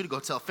 I need you to go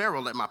tell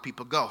Pharaoh, let my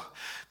people go.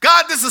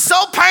 God, this is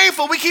so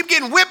painful. We keep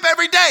getting whipped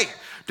every day.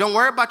 Don't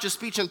worry about your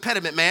speech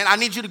impediment, man. I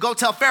need you to go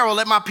tell Pharaoh,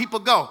 let my people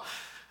go.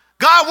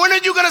 God, when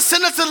are you going to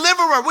send us a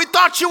deliverer? We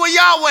thought you were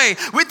Yahweh.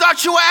 We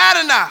thought you were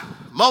Adonai.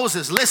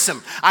 Moses,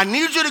 listen, I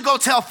need you to go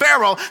tell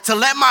Pharaoh to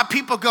let my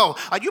people go.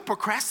 Are you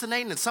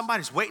procrastinating and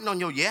somebody's waiting on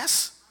your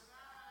yes?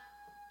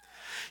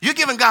 You're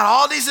giving God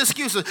all these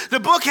excuses. The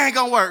book ain't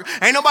gonna work.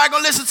 Ain't nobody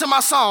gonna listen to my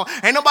song.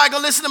 Ain't nobody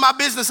gonna listen to my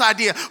business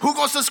idea. Who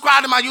gonna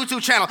subscribe to my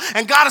YouTube channel?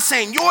 And God is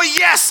saying, your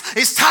yes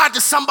is tied to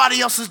somebody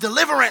else's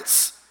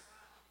deliverance.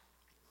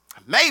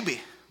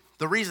 Maybe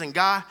the reason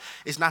God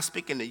is not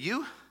speaking to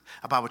you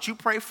about what you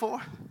pray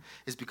for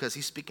is because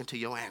he's speaking to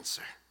your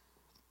answer.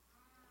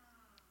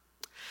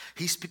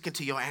 He's speaking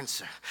to your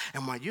answer.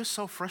 And when you're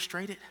so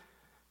frustrated,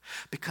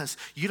 because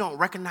you don't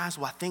recognize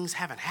why things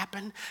haven't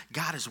happened,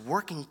 God is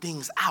working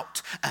things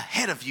out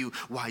ahead of you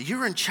while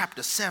you're in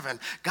chapter 7.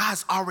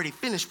 God's already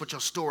finished with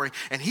your story,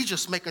 and he's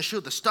just making sure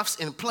the stuff's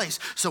in place.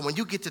 So when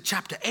you get to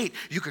chapter 8,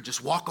 you could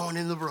just walk on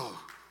in the room.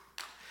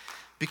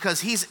 Because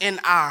he's in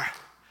our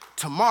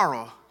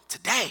tomorrow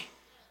today.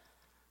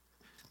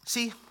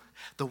 See,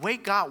 the way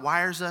God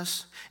wires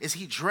us is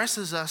he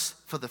dresses us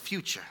for the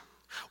future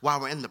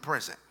while we're in the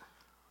present.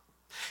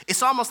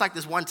 It's almost like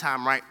this one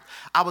time, right?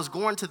 I was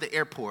going to the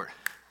airport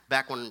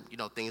back when,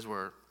 things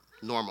were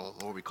normal,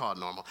 or what we call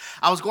normal.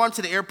 I was going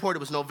to the airport. It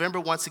was November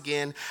once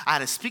again. I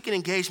had a speaking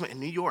engagement in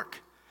New York.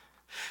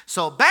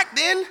 So back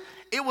then,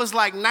 it was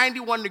like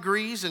 91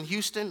 degrees in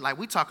Houston. Like,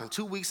 we talking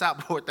 2 weeks out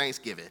before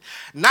Thanksgiving.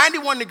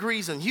 91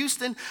 degrees in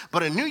Houston,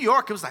 but in New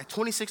York, it was like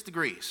 26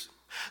 degrees.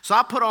 So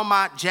I put on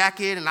my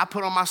jacket, and I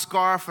put on my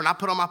scarf, and I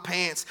put on my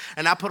pants,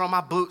 and I put on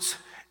my boots.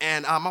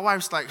 And my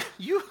wife's like,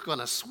 you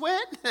gonna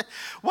sweat?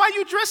 Why are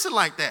you dressing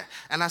like that?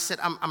 And I said,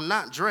 I'm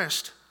not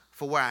dressed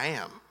for where I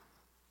am.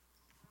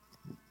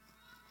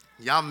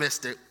 Y'all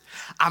missed it.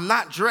 I'm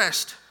not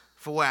dressed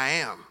for where I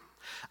am.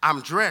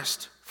 I'm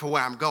dressed for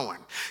where I'm going.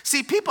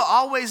 See, people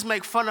always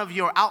make fun of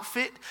your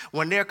outfit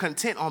when they're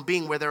content on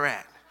being where they're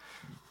at.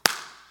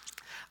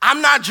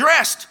 I'm not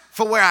dressed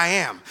for where I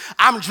am.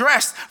 I'm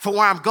dressed for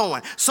where I'm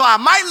going. So I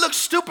might look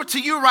stupid to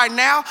you right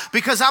now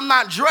because I'm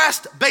not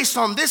dressed based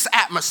on this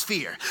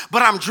atmosphere,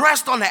 but I'm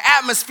dressed on the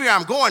atmosphere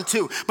I'm going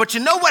to. But you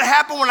know what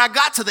happened when I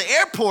got to the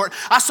airport?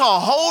 I saw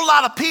a whole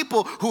lot of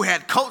people who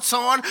had coats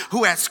on,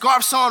 who had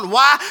scarves on.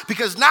 Why?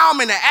 Because now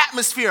I'm in the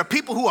atmosphere of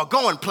people who are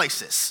going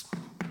places.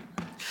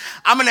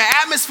 I'm in an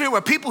atmosphere where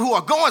people who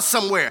are going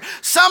somewhere.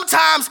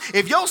 Sometimes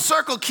if your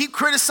circle keep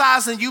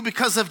criticizing you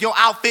because of your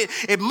outfit,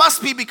 it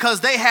must be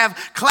because they have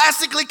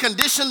classically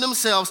conditioned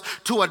themselves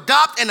to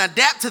adopt and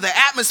adapt to the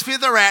atmosphere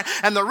they're at.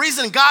 And the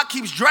reason God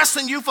keeps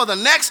dressing you for the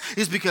next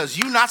is because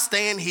you're not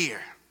staying here.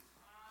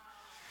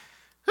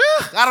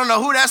 I don't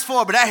know who that's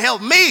for, but that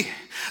helped me.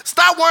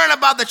 Stop worrying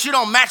about that you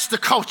don't match the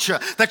culture,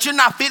 that you're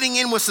not fitting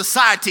in with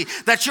society,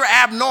 that you're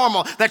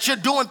abnormal, that you're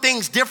doing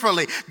things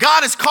differently.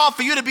 God has called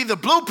for you to be the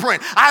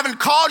blueprint. I haven't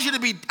called you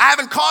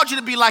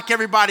to be like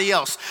everybody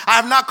else. I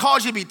have not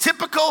called you to be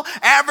typical,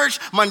 average,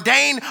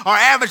 mundane, or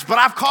average, but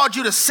I've called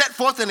you to set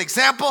forth an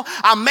example.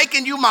 I'm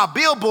making you my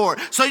billboard.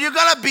 So you're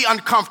going to be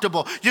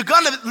uncomfortable. You're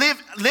going to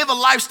live a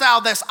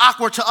lifestyle that's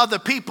awkward to other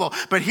people.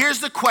 But here's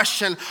the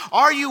question.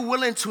 Are you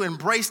willing to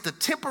embrace the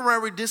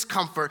temporary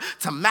discomfort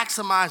to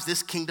maximize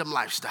this kingdom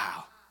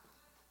lifestyle?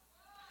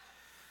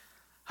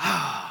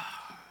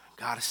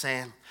 God is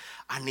saying,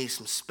 I need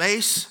some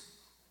space.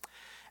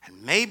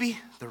 And maybe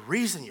the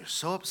reason you're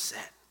so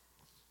upset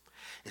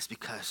is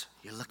because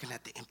you're looking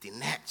at the empty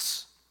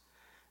nets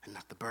and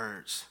not the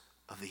birds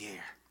of the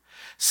air.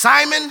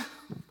 Simon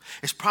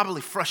is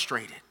probably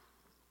frustrated.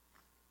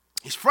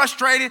 He's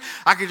frustrated.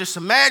 I can just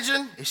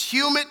imagine. It's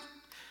humid.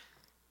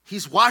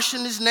 He's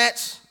washing his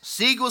nets.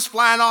 Seagulls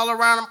flying all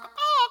around him.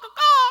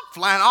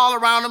 Flying all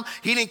around him.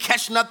 He didn't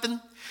catch nothing.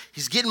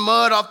 He's getting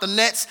mud off the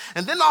nets.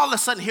 And then all of a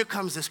sudden, here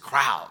comes this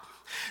crowd.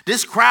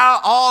 This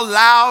crowd all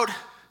loud.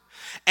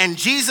 And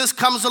Jesus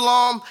comes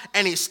along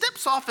and he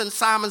steps off in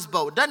Simon's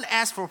boat. Doesn't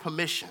ask for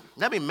permission.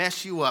 Let me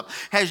mess you up.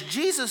 Has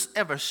Jesus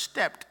ever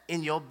stepped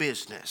in your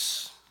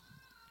business?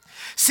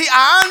 See,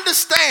 I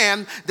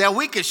understand that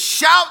we could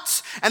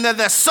shout and that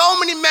there's so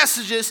many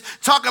messages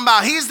talking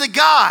about he's the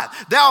God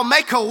that'll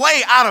make a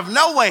way out of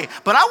no way.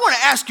 But I want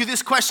to ask you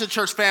this question,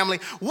 church family.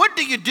 What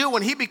do you do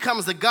when he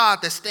becomes the God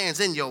that stands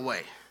in your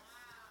way?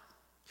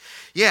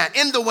 Yeah,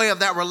 in the way of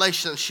that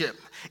relationship,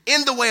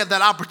 in the way of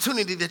that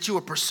opportunity that you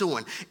were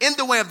pursuing, in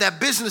the way of that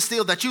business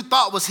deal that you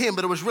thought was him,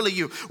 but it was really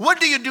you. What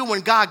do you do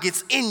when God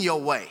gets in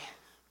your way?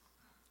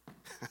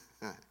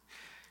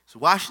 He's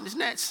washing his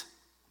nets,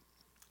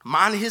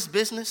 minding his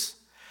business,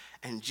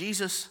 and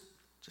Jesus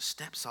just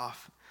steps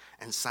off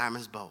in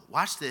Simon's boat.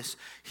 Watch this.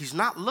 He's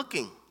not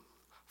looking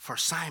for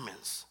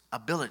Simon's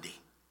ability.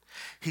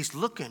 He's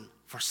looking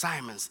for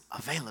Simon's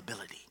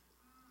availability.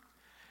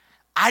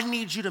 I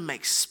need you to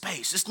make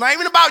space. It's not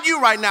even about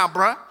you right now,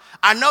 bruh.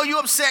 I know you're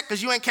upset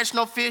because you ain't catch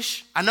no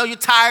fish. I know you're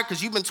tired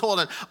because you've been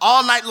toiling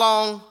all night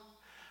long.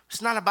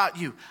 It's not about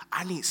you.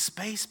 I need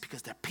space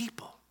because there are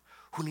people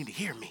who need to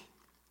hear me.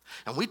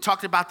 And we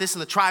talked about this in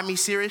the Try Me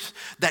series,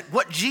 that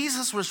what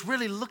Jesus was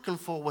really looking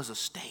for was a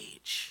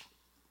stage.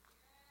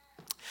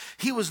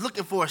 He was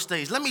looking for a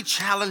stage. Let me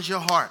challenge your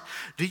heart.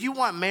 Do you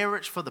want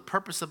marriage for the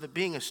purpose of it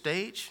being a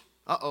stage?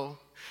 Uh-oh.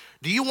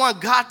 Do you want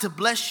God to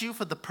bless you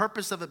for the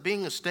purpose of it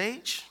being a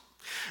stage?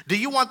 Do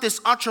you want this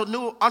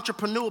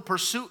entrepreneurial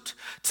pursuit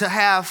to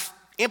have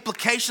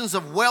implications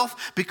of wealth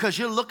because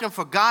you're looking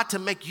for God to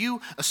make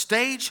you a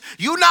stage?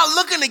 You're not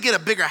looking to get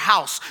a bigger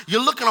house.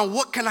 You're looking at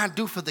what can I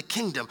do for the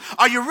kingdom?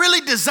 Are you really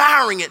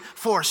desiring it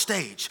for a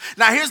stage?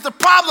 Now here's the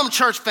problem,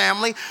 church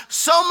family.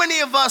 So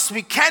many of us,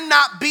 we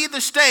cannot be the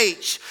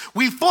stage.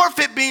 We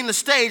forfeit being the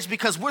stage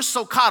because we're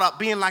so caught up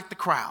being like the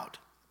crowd.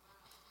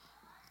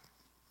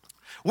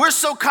 We're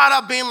so caught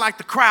up being like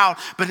the crowd,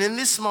 but in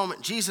this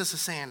moment, Jesus is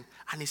saying,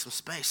 I need some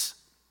space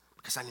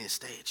because I need a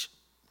stage.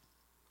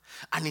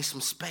 I need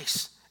some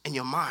space in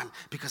your mind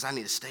because I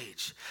need a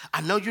stage.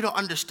 I know you don't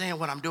understand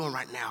what I'm doing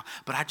right now,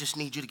 but I just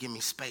need you to give me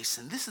space.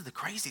 And this is the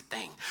crazy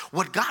thing.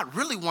 What God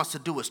really wants to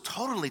do is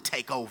totally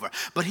take over.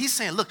 But he's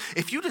saying, look,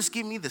 if you just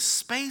give me the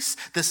space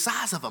the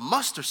size of a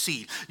mustard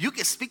seed, you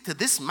can speak to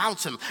this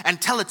mountain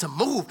and tell it to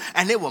move,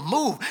 and it will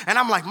move. And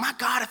I'm like, my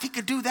God, if he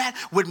could do that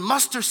with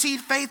mustard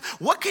seed faith,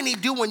 what can he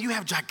do when you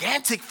have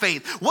gigantic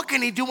faith? What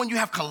can he do when you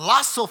have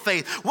colossal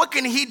faith? What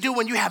can he do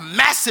when you have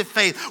massive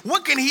faith?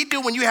 What can he do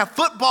when you have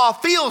football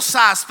field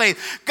size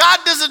faith? God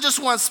doesn't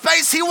just want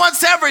space, he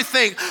wants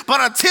everything.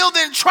 But until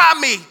then, try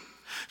me.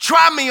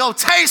 Try me, oh,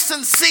 taste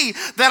and see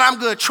that I'm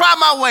good. Try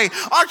my way.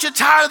 Aren't you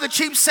tired of the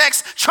cheap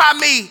sex? Try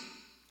me.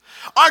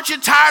 Aren't you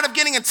tired of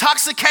getting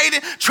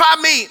intoxicated? Try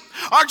me.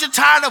 Aren't you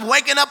tired of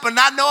waking up and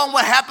not knowing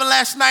what happened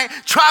last night?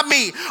 Try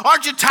me.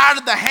 Aren't you tired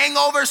of the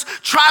hangovers?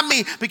 Try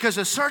me. Because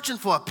you're searching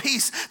for a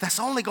peace that's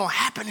only going to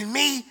happen in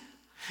me.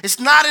 It's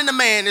not in the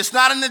man. It's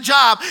not in the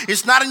job.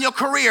 It's not in your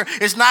career.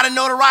 It's not in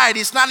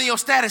notoriety. It's not in your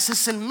status.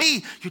 It's in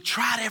me. You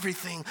tried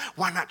everything.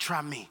 Why not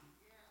try me?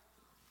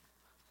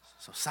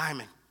 So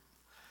Simon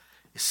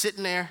is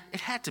sitting there.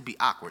 It had to be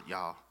awkward,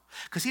 y'all,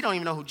 because he don't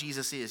even know who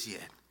Jesus is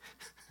yet.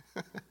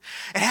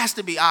 It has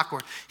to be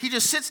awkward. He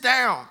just sits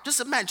down. Just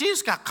imagine,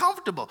 Jesus got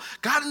comfortable,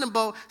 got in the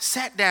boat,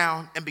 sat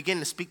down, and began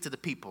to speak to the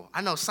people.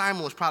 I know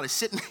Simon was probably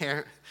sitting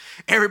there,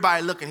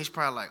 everybody looking. He's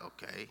probably like,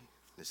 okay,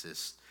 this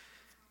is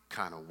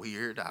kind of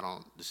weird.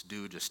 This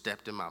dude just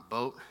stepped in my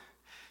boat.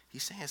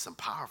 He's saying some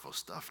powerful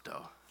stuff,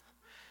 though.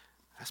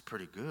 That's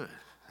pretty good.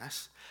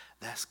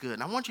 That's good.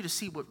 And I want you to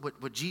see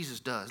what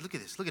Jesus does. Look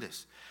at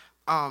this.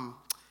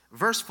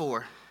 Verse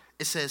 4,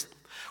 it says,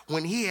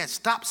 when he had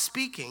stopped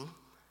speaking,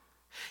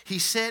 he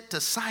said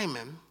to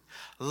Simon,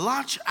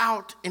 launch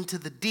out into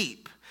the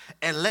deep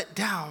and let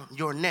down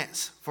your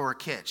nets for a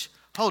catch.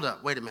 Hold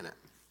up, wait a minute.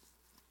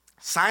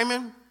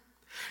 Simon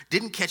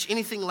didn't catch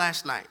anything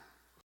last night.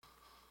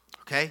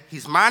 Okay,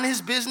 he's minding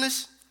his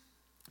business.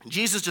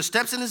 Jesus just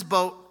steps in his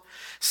boat.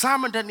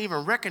 Simon doesn't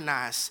even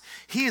recognize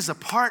he is a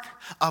part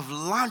of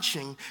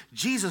launching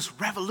Jesus'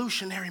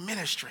 revolutionary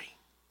ministry.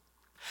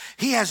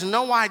 He has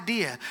no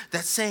idea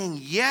that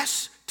saying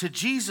yes to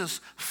Jesus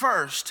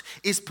first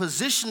is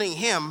positioning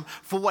him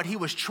for what he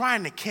was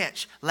trying to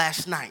catch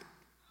last night.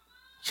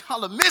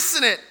 Y'all are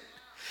missing it.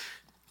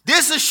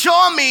 This is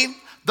showing me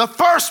the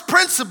first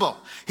principle.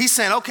 He's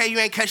saying, okay, you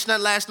ain't catch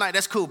nothing last night.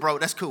 That's cool, bro.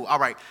 That's cool. All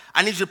right.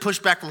 I need you to push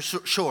back from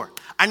shore.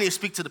 I need to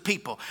speak to the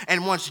people.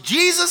 And once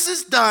Jesus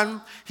is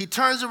done, he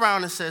turns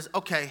around and says,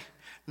 okay,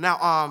 now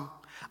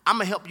I'm going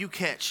to help you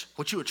catch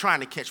what you were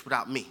trying to catch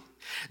without me.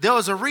 There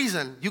was a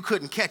reason you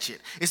couldn't catch it.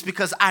 It's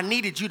because I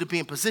needed you to be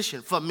in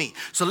position for me.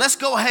 So let's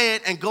go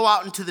ahead and go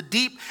out into the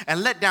deep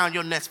and let down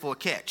your nets for a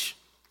catch.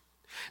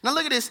 Now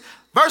look at this.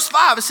 Verse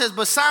 5, it says,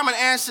 but Simon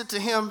answered to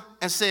him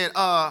and said,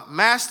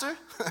 Master,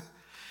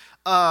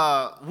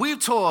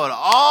 we've toiled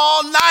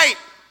all night.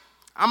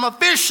 I'm a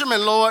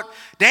fisherman, Lord.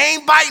 They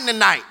ain't biting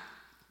tonight.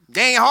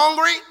 They ain't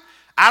hungry.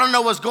 I don't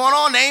know what's going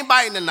on. They ain't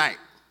biting tonight.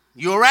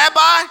 You a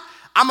rabbi?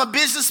 I'm a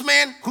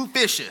businessman who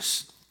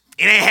fishes.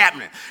 It ain't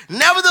happening.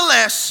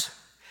 Nevertheless,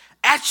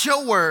 at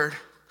your word,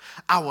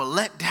 I will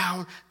let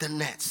down the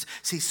nets.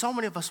 See, so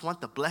many of us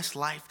want the blessed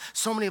life.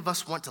 So many of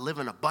us want to live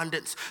in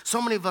abundance.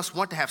 So many of us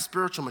want to have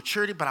spiritual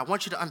maturity, but I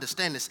want you to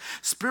understand this.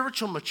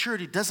 Spiritual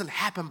maturity doesn't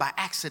happen by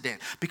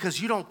accident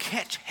because you don't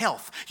catch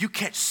health. You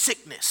catch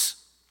sickness.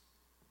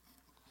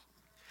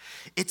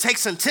 It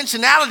takes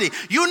intentionality.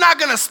 You're not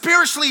going to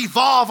spiritually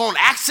evolve on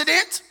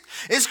accident.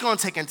 It's going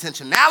to take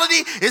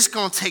intentionality, it's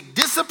going to take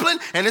discipline,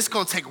 and it's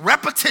going to take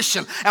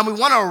repetition. And we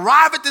want to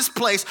arrive at this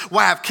place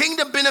where I have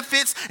kingdom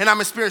benefits and I'm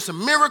experiencing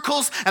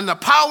miracles and the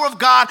power of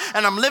God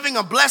and I'm living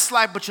a blessed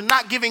life, but you're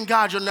not giving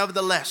God your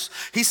nevertheless.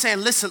 He's saying,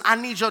 listen, I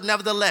need your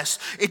nevertheless.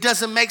 It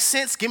doesn't make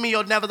sense, give me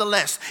your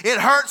nevertheless. It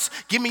hurts,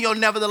 give me your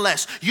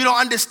nevertheless. You don't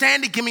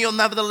understand it, give me your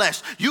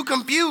nevertheless. You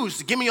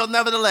confused, give me your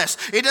nevertheless.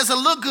 It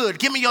doesn't look good,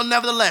 give me your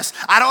nevertheless.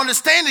 I don't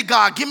understand it,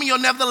 God, give me your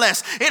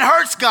nevertheless. It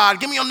hurts, God,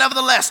 give me your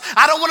nevertheless.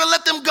 I don't want to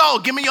let them go.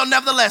 Give me your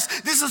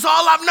nevertheless. This is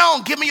all I've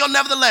known. Give me your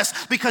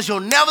nevertheless, because your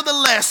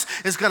nevertheless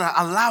is going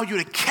to allow you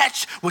to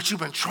catch what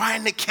you've been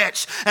trying to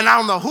catch. And I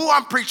don't know who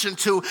I'm preaching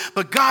to,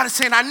 but God is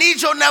saying, I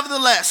need your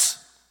nevertheless.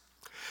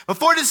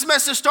 Before this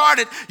message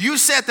started, you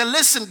said that,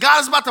 listen,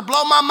 God is about to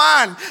blow my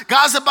mind.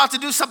 God's about to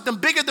do something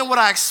bigger than what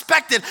I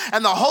expected.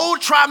 And the whole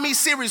Try Me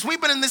series, we've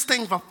been in this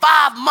thing for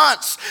 5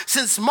 months.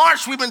 Since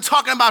March, we've been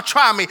talking about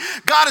Try Me.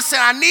 God is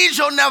saying, I need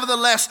your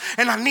nevertheless,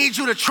 and I need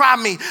you to try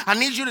me. I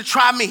need you to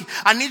try me.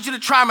 I need you to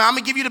try me. I'm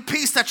going to give you the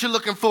peace that you're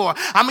looking for.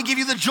 I'm going to give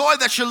you the joy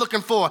that you're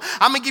looking for.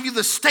 I'm going to give you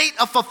the state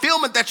of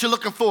fulfillment that you're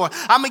looking for.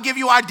 I'm going to give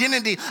you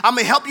identity. I'm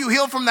going to help you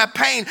heal from that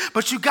pain.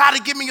 But you got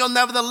to give me your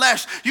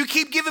nevertheless. You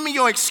keep giving me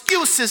your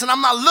excuses, and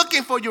I'm not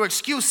looking for your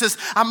excuses.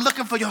 I'm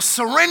looking for your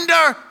surrender.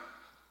 I'm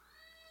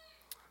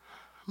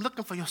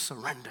looking for your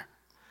surrender.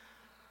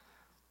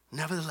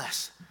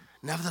 Nevertheless,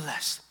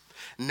 nevertheless,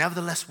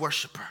 nevertheless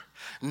worshiper,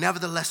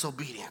 nevertheless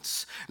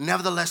obedience,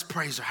 nevertheless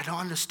praiser. I don't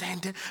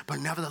understand it, but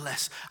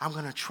nevertheless, I'm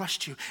going to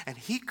trust you. And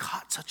he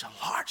caught such a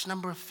large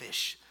number of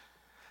fish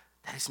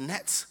that his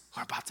nets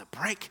were about to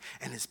break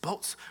and his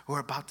boats were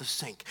about to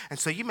sink. And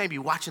so you may be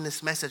watching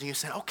this message and you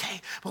say,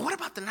 okay, but what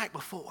about the night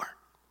before?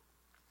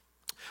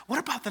 What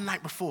about the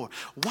night before?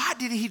 Why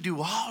did he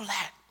do all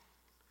that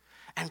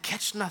and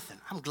catch nothing?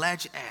 I'm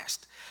glad you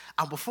asked.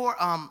 Before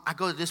I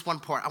go to this one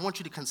part, I want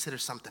you to consider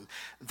something.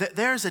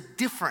 There's a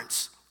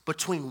difference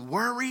between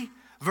worry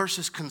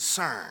versus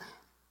concern.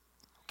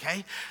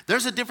 Okay?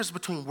 There's a difference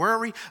between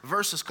worry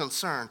versus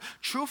concern.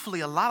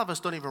 Truthfully, a lot of us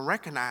don't even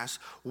recognize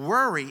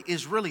worry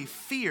is really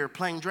fear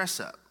playing dress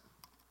up.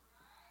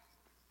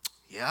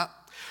 Yeah.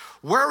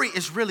 Worry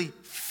is really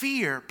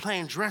fear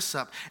playing dress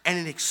up, and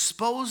it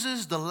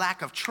exposes the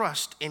lack of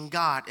trust in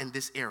God in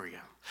this area.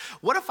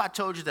 What if I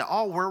told you that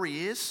all worry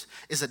is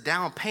a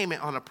down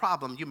payment on a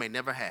problem you may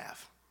never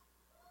have?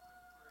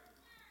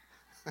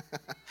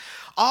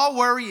 All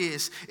worry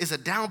is a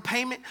down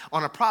payment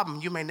on a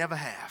problem you may never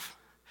have.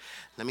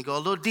 Let me go a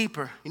little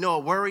deeper. You know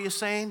what worry is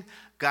saying?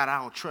 God,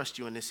 I don't trust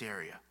you in this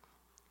area.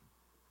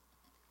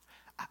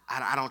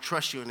 I don't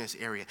trust you in this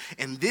area.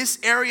 In this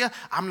area,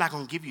 I'm not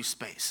going to give you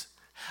space.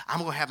 I'm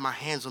going to have my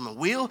hands on the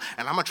wheel,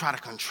 and I'm going to try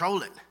to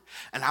control it.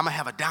 And I'm going to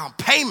have a down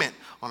payment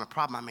on a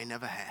problem I may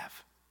never have.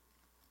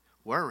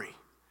 Worry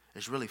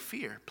is really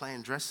fear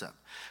playing dress up.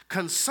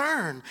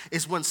 Concern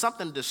is when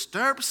something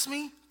disturbs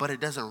me, but it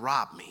doesn't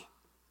rob me.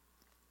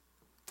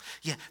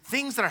 Yeah,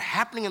 things that are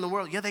happening in the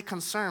world, yeah, they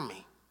concern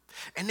me.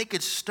 And they could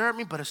disturb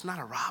me, but it's not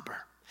a robber.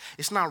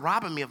 It's not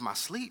robbing me of my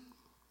sleep.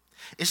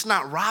 It's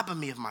not robbing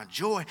me of my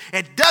joy.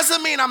 It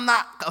doesn't mean I'm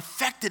not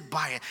affected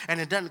by it and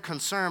it doesn't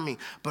concern me.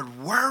 But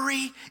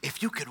worry,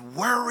 if you could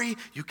worry,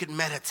 you could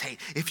meditate.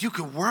 If you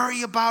could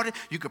worry about it,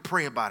 you could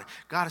pray about it.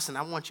 God is saying,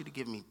 I want you to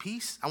give me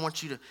peace. I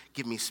want you to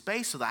give me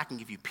space so that I can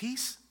give you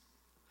peace.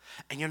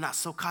 And you're not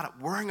so caught up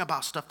worrying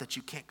about stuff that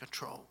you can't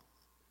control.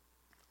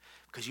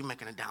 Because you're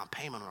making a down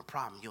payment on a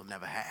problem you'll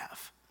never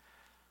have.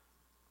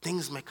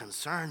 Things may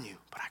concern you,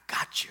 but I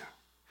got you.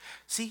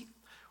 See,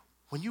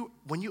 when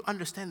you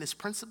understand this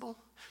principle,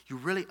 you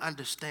really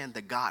understand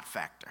the God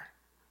factor.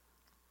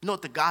 You know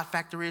what the God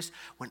factor is?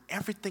 When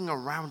everything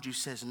around you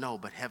says no,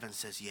 but heaven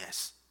says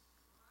yes.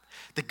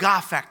 The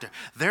God factor.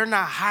 They're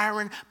not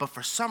hiring, but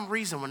for some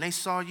reason, when they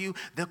saw you,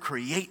 they'll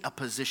create a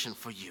position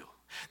for you.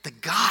 The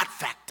God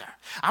factor.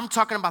 I'm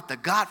talking about the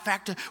God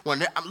factor when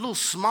they're little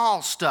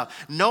small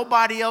stuff.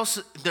 Nobody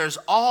else, there's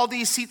all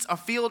these seats are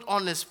filled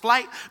on this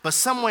flight, but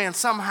somewhere and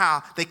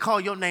somehow they call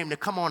your name to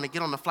come on and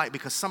get on the flight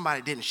because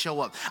somebody didn't show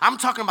up. I'm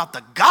talking about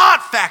the God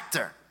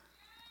factor.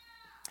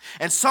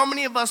 And so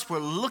many of us, we're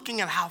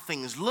looking at how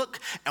things look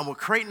and we're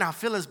creating our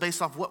feelings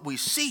based off what we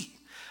see.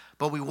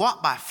 But we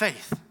walk by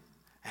faith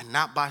and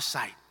not by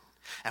sight.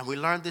 And we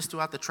learned this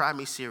throughout the Try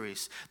Me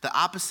series. The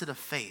opposite of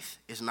faith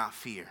is not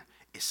fear,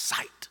 it's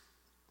sight.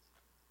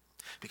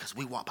 Because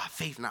we walk by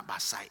faith, not by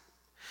sight.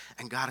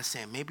 And God is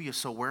saying, maybe you're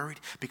so worried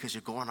because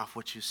you're going off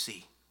what you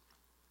see.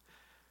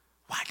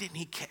 Why didn't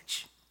he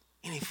catch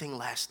anything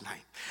last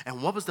night?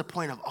 And what was the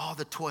point of all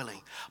the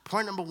toiling?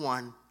 Point number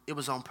one, it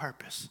was on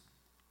purpose.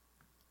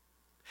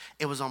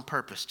 It was on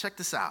purpose. Check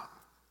this out.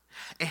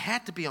 It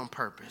had to be on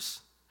purpose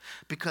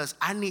because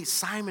I need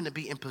Simon to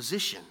be in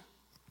position.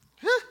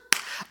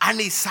 I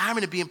need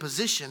Simon to be in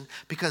position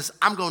because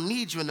I'm going to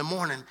need you in the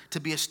morning to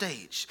be a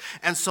stage.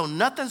 And so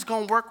nothing's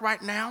going to work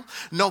right now.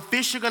 No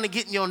fish are going to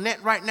get in your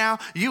net right now.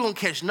 You're going to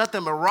catch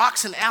nothing but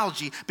rocks and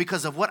algae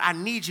because of what I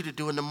need you to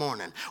do in the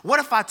morning. What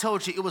if I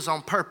told you it was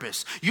on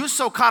purpose? You're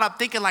so caught up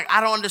thinking like,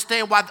 I don't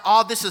understand why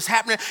all this is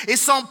happening.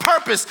 It's on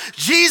purpose.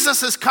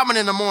 Jesus is coming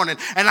in the morning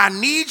and I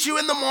need you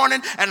in the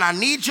morning and I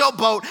need your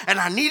boat and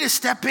I need to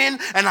step in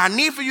and I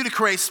need for you to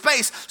create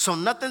space. So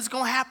nothing's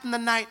going to happen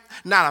tonight.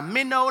 Not a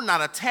minnow, not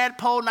a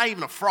tadpole, not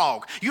even a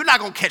frog. You're not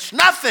going to catch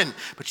nothing,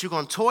 but you're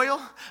going to toil,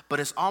 but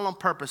it's all on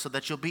purpose so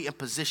that you'll be in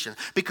position.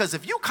 Because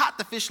if you caught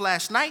the fish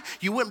last night,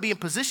 you wouldn't be in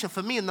position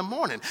for me in the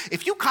morning.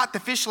 If you caught the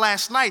fish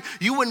last night,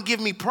 you wouldn't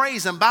give me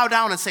praise and bow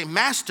down and say,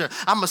 Master,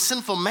 I'm a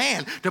sinful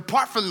man.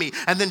 Depart from me.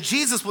 And then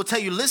Jesus will tell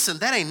you, listen,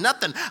 that ain't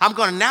nothing. I'm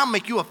going to now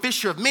make you a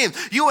fisher of men.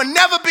 You will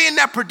never be in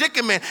that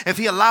predicament if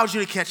he allows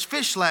you to catch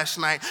fish last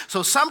night.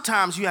 So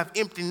sometimes you have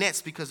empty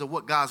nets because of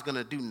what God's going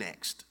to do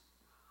next.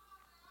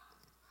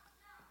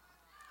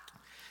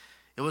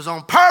 It was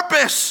on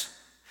purpose.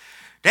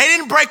 They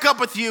didn't break up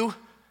with you.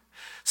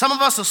 Some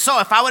of us are so,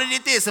 if I would have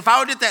did this, if I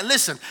would have did that,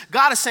 listen,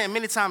 God is saying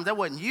many times that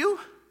wasn't you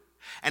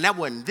and that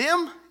wasn't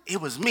them,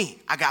 it was me.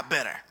 I got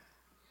better.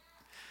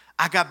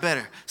 I got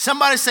better.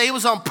 Somebody say it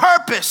was on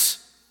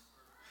purpose.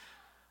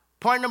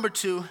 Point number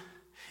two,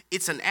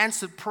 it's an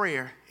answered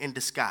prayer in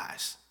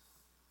disguise.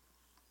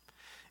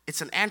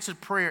 It's an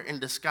answered prayer in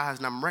disguise,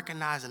 and I'm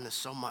recognizing this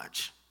so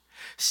much.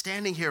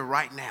 Standing here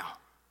right now,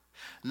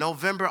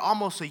 November,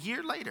 almost a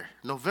year later,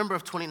 November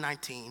of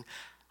 2019,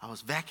 I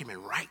was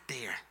vacuuming right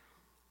there,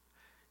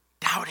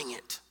 doubting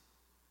it,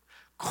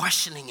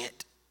 questioning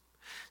it,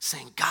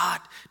 saying,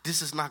 God,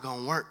 this is not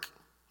going to work.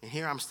 And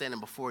here I'm standing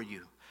before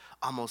you,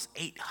 almost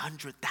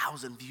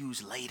 800,000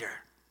 views later.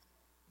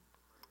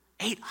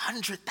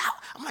 800,000.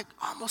 I'm like,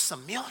 almost a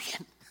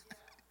million.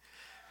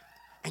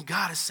 And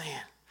God is saying,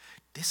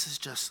 this is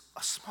just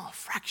a small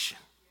fraction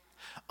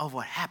of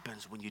what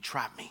happens when you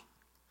try me.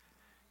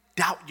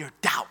 Doubt your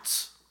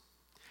doubts.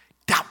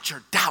 Doubt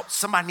your doubts.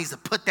 Somebody needs to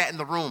put that in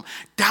the room.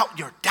 Doubt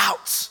your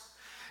doubts.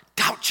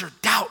 Doubt your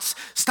doubts.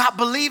 Stop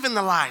believing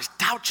the lies.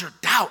 Doubt your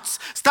doubts.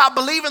 Stop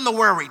believing the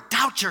worry.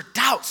 Doubt your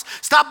doubts.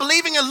 Stop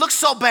believing it looks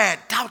so bad.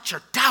 Doubt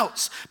your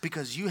doubts.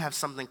 Because you have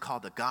something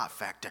called the God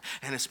factor,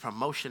 and it's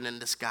promotion in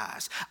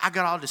disguise. I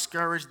got all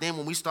discouraged then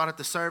when we started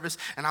the service,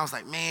 and I was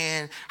like,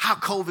 man, how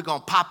COVID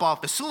gonna pop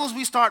off? As soon as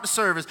we start the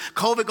service,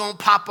 COVID gonna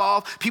pop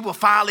off. People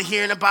finally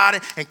hearing about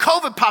it, and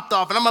COVID popped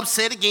off, and I'm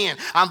upset again.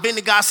 I'm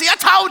bending God. See, I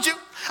told you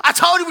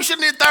we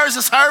shouldn't have did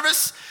Thursday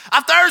service.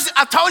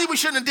 I told you we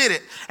shouldn't have did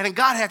it. And then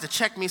God had to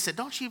check me and said,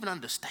 don't you even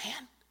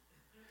understand?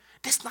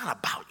 This is not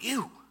about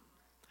you.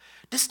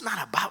 This is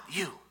not about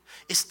you.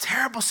 It's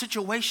terrible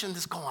situation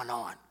that's going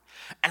on.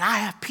 And I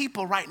have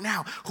people right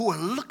now who are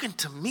looking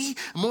to me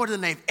more than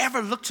they've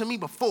ever looked to me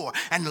before.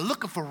 And they're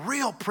looking for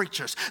real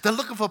preachers. They're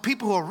looking for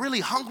people who are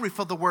really hungry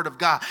for the word of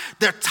God.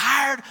 They're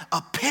tired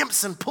of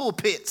pimps and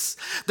pulpits.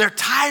 They're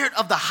tired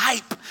of the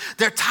hype.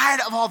 They're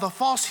tired of all the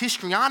false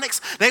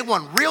histrionics. They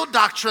want real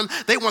doctrine.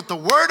 They want the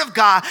word of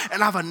God.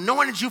 And I've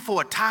anointed you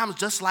for a time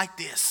just like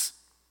this.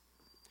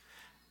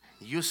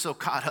 You're so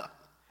caught up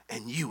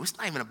in you. It's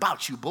not even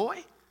about you,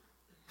 boy.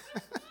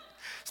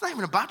 It's not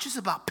even about you. It's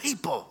about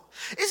people.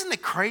 Isn't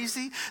it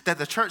crazy that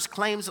the church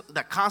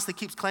constantly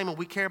keeps claiming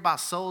we care about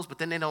souls, but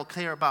then they don't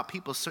care about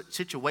people's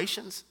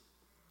situations?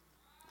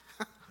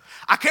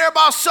 I care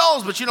about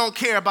souls, but you don't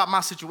care about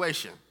my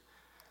situation.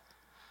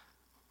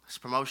 It's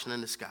promotion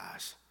in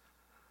disguise.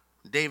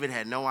 David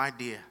had no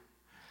idea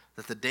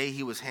that the day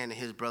he was handing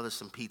his brother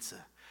some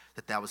pizza,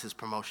 that was his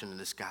promotion in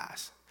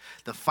disguise.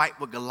 The fight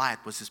with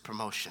Goliath was his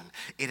promotion.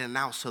 It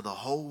announced to the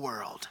whole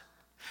world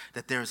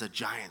that there's a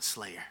giant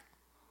slayer.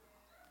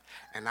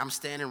 And I'm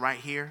standing right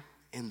here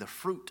in the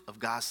fruit of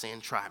God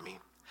saying, try me.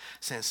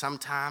 Saying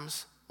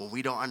sometimes when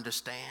we don't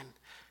understand,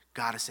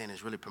 God is saying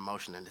it's really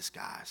promotion in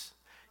disguise.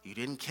 You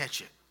didn't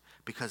catch it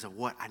because of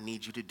what I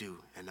need you to do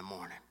in the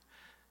morning.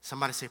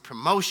 Somebody say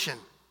promotion.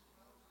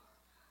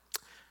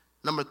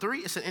 Number 3,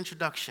 it's an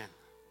introduction.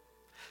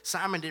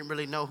 Simon didn't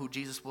really know who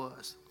Jesus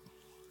was.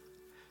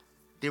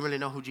 Didn't really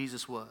know who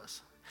Jesus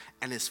was.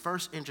 And his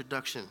first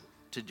introduction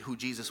to who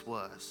Jesus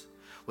was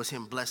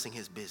him blessing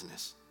his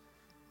business.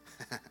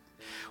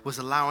 Was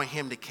allowing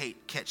him to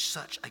catch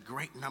such a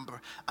great number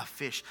of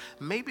fish.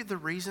 Maybe the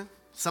reason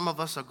some of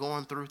us are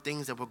going through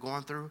things that we're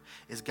going through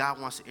is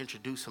God wants to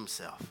introduce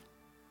himself.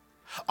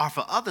 Or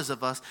for others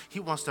of us, he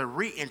wants to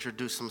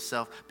reintroduce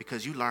himself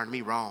because you learned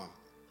me wrong.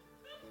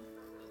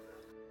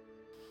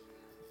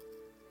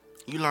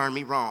 You learned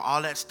me wrong.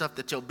 All that stuff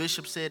that your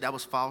bishop said, that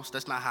was false.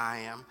 That's not how I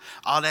am.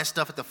 All that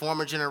stuff at the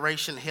former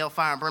generation,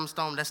 hellfire and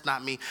brimstone, that's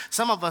not me.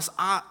 Some of us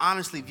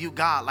honestly view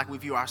God like we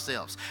view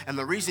ourselves. And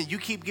the reason you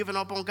keep giving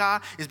up on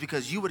God is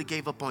because you would have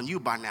gave up on you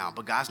by now.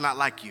 But God's not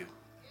like you.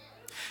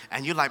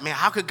 And you're like, man,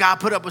 how could God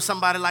put up with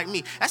somebody like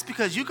me? That's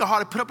because you can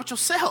hardly put up with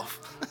yourself.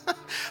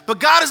 But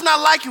God is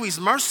not like you. He's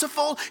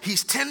merciful.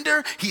 He's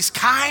tender. He's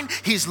kind.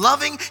 He's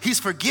loving.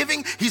 He's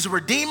forgiving. He's a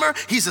redeemer.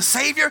 He's a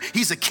savior.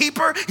 He's a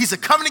keeper. He's a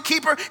covenant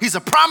keeper. He's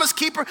a promise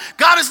keeper.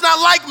 God is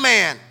not like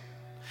man.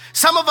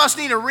 Some of us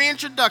need a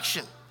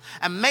reintroduction.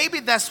 And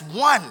maybe that's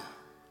one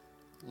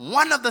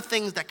of the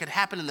things that could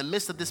happen in the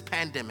midst of this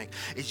pandemic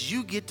is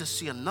you get to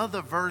see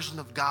another version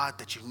of God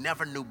that you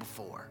never knew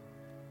before.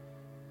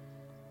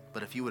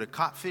 But if you would have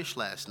caught fish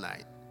last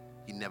night,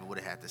 you never would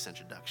have had this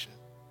introduction.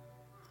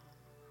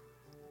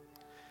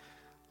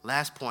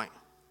 Last point,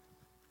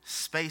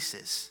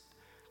 spaces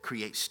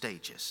create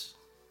stages.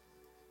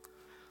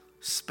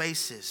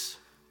 Spaces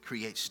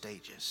create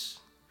stages.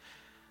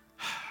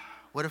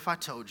 What if I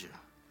told you,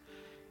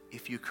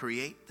 if you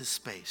create the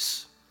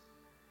space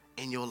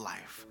in your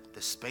life,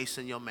 the space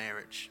in your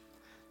marriage,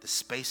 the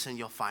space in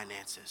your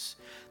finances,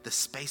 the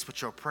space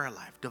with your prayer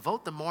life.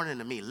 Devote the morning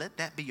to me. Let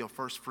that be your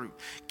first fruit.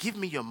 Give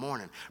me your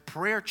morning.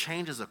 Prayer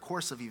changes a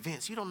course of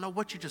events. You don't know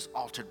what you just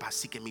altered by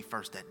seeking me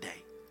first that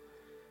day.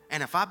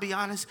 And if I be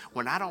honest,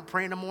 when I don't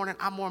pray in the morning,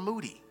 I'm more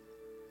moody.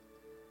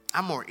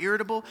 I'm more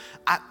irritable.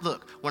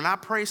 Look, when I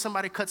pray,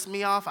 somebody cuts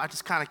me off, I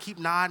just kind of keep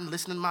nodding,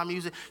 listening to my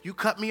music. You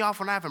cut me off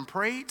when I haven't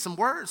prayed, some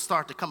words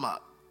start to come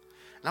up.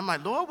 And I'm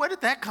like, Lord, where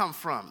did that come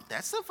from?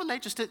 That sinful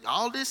nature,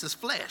 all this is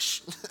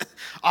flesh.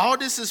 All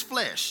this is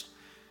flesh.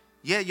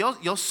 Yeah,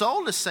 your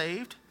soul is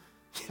saved,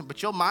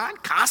 but your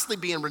mind constantly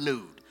being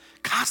renewed.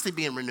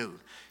 Constantly being renewed.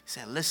 He's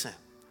saying, listen,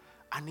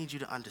 I need you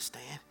to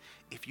understand,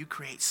 if you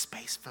create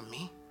space for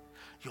me,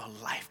 your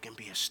life can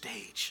be a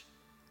stage.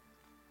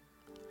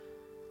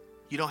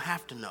 You don't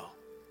have to know.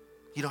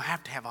 You don't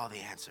have to have all the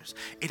answers.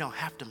 It don't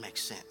have to make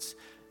sense.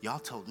 Y'all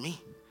told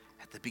me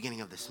at the beginning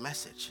of this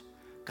message,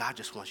 God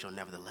just wants your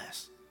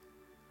nevertheless.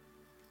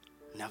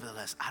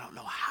 Nevertheless, I don't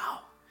know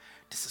how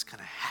this is going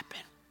to happen.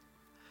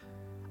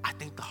 I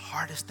think the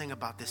hardest thing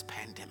about this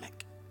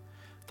pandemic,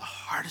 the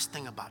hardest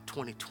thing about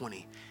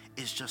 2020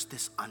 is just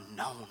this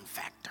unknown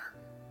factor.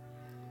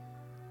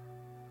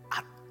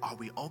 Are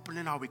we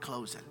opening? Are we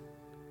closing?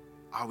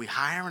 Are we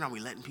hiring? Are we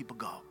letting people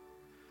go?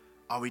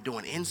 Are we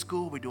doing in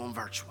school? Are we doing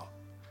virtual?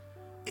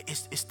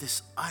 It's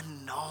this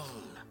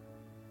unknown.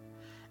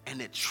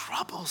 And it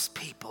troubles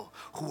people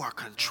who are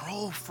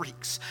control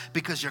freaks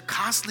because you're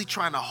constantly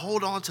trying to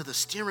hold on to the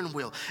steering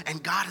wheel.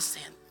 And God is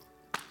saying,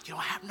 you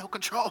don't have no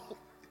control.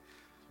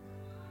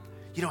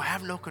 You don't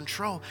have no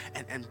control.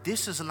 And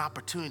this is an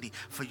opportunity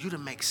for you to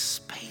make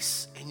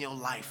space in your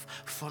life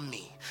for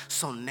me.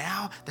 So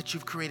now that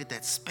you've created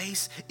that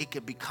space, it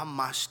can become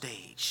my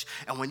stage.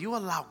 And when you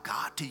allow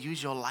God to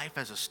use your life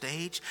as a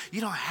stage,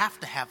 you don't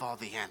have to have all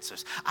the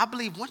answers. I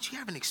believe once you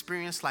have an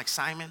experience like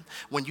Simon,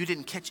 when you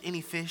didn't catch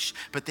any fish,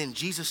 but then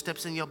Jesus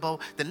steps in your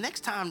boat, the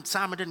next time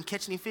Simon didn't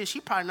catch any fish, he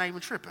probably not even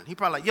tripping. He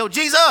probably like, yo,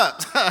 Jesus,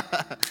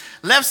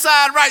 left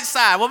side, right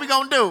side, what we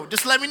gonna do?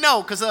 Just let me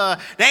know, because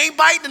they ain't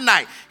biting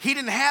tonight. He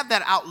didn't have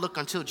that outlook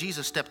until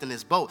Jesus stepped in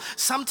his boat.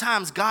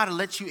 Sometimes God will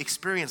let you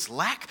experience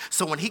lack,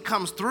 so when he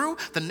comes through,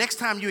 the next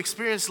time you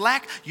experience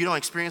lack, you don't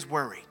experience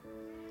worry.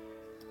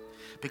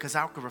 Because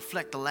I could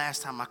reflect the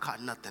last time I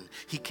caught nothing,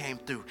 he came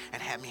through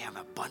and had me have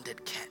an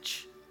abundant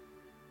catch.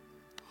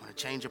 I want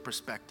to change your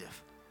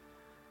perspective.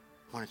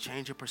 I want to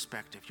change your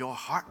perspective. Your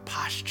heart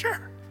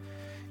posture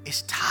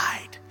is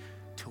tied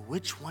to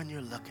which one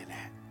you're looking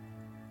at.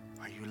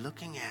 Are you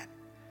looking at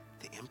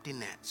the empty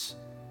nets?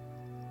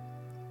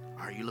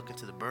 Are you looking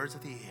to the birds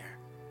of the air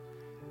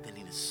that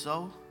neither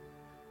sow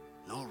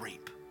nor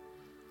reap,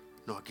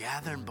 nor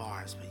gather in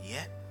barns, but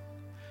yet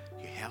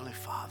your heavenly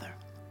Father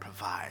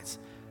provides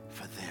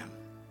for them?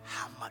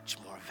 How much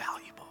more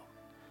valuable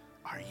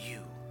are you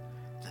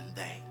than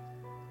they?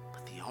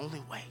 But the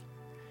only way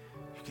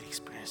you can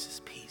experience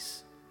this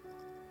peace,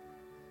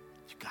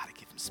 you got to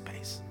give him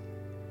space.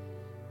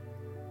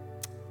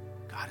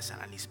 God is saying,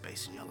 I need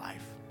space in your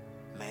life.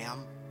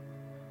 Ma'am,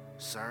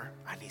 sir,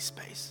 I need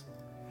space.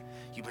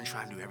 You've been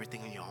trying to do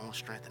everything in your own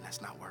strength, and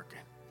that's not working.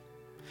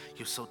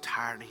 You're so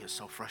tired and you're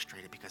so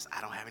frustrated because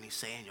I don't have any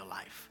say in your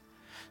life.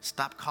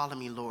 Stop calling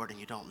me Lord and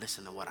you don't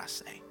listen to what I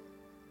say.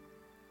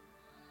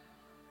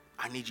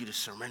 I need you to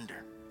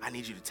surrender. I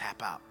need you to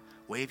tap out.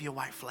 Wave your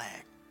white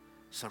flag.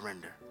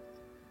 Surrender.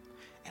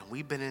 And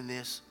we've been in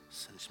this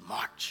since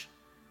March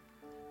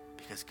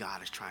because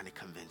God is trying to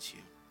convince you.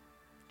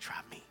 Try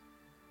me.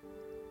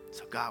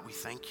 So God, we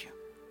thank you.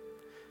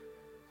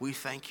 We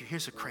thank you.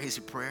 Here's a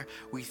crazy prayer.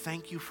 We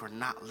thank you for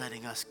not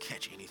letting us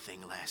catch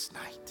anything last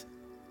night,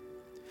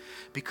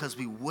 because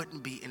we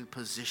wouldn't be in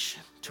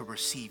position to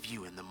receive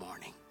you in the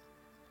morning.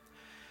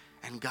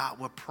 And God,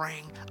 we're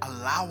praying,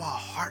 allow our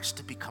hearts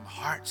to become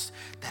hearts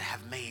that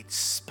have made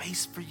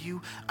space for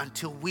you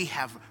until we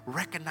have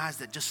recognized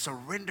that just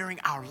surrendering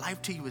our life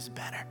to you is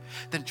better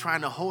than trying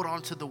to hold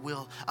on to the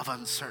will of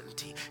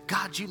uncertainty.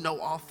 God, you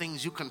know all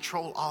things. You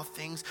control all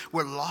things.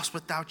 We're lost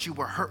without you.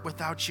 We're hurt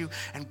without you.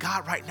 And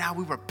God, right now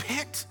we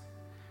repent,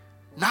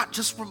 not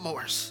just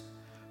remorse,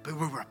 but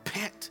we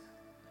repent.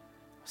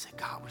 We say,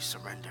 God, we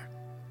surrender.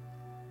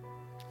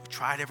 We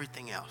tried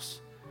everything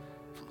else.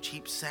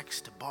 Cheap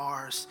sex to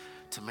bars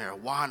to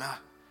marijuana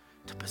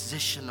to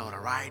position,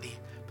 notoriety,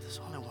 but there's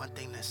only one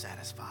thing that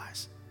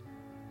satisfies.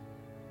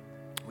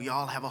 We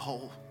all have a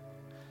hole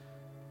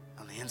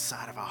on the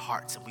inside of our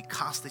hearts, and we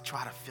constantly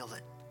try to fill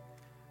it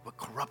with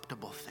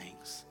corruptible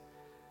things,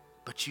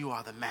 but you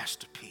are the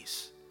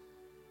masterpiece,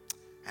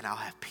 and I'll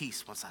have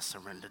peace once I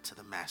surrender to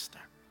the master.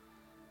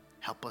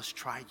 Help us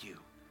try you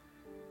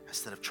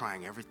instead of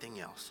trying everything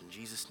else. In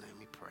Jesus' name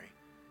we pray.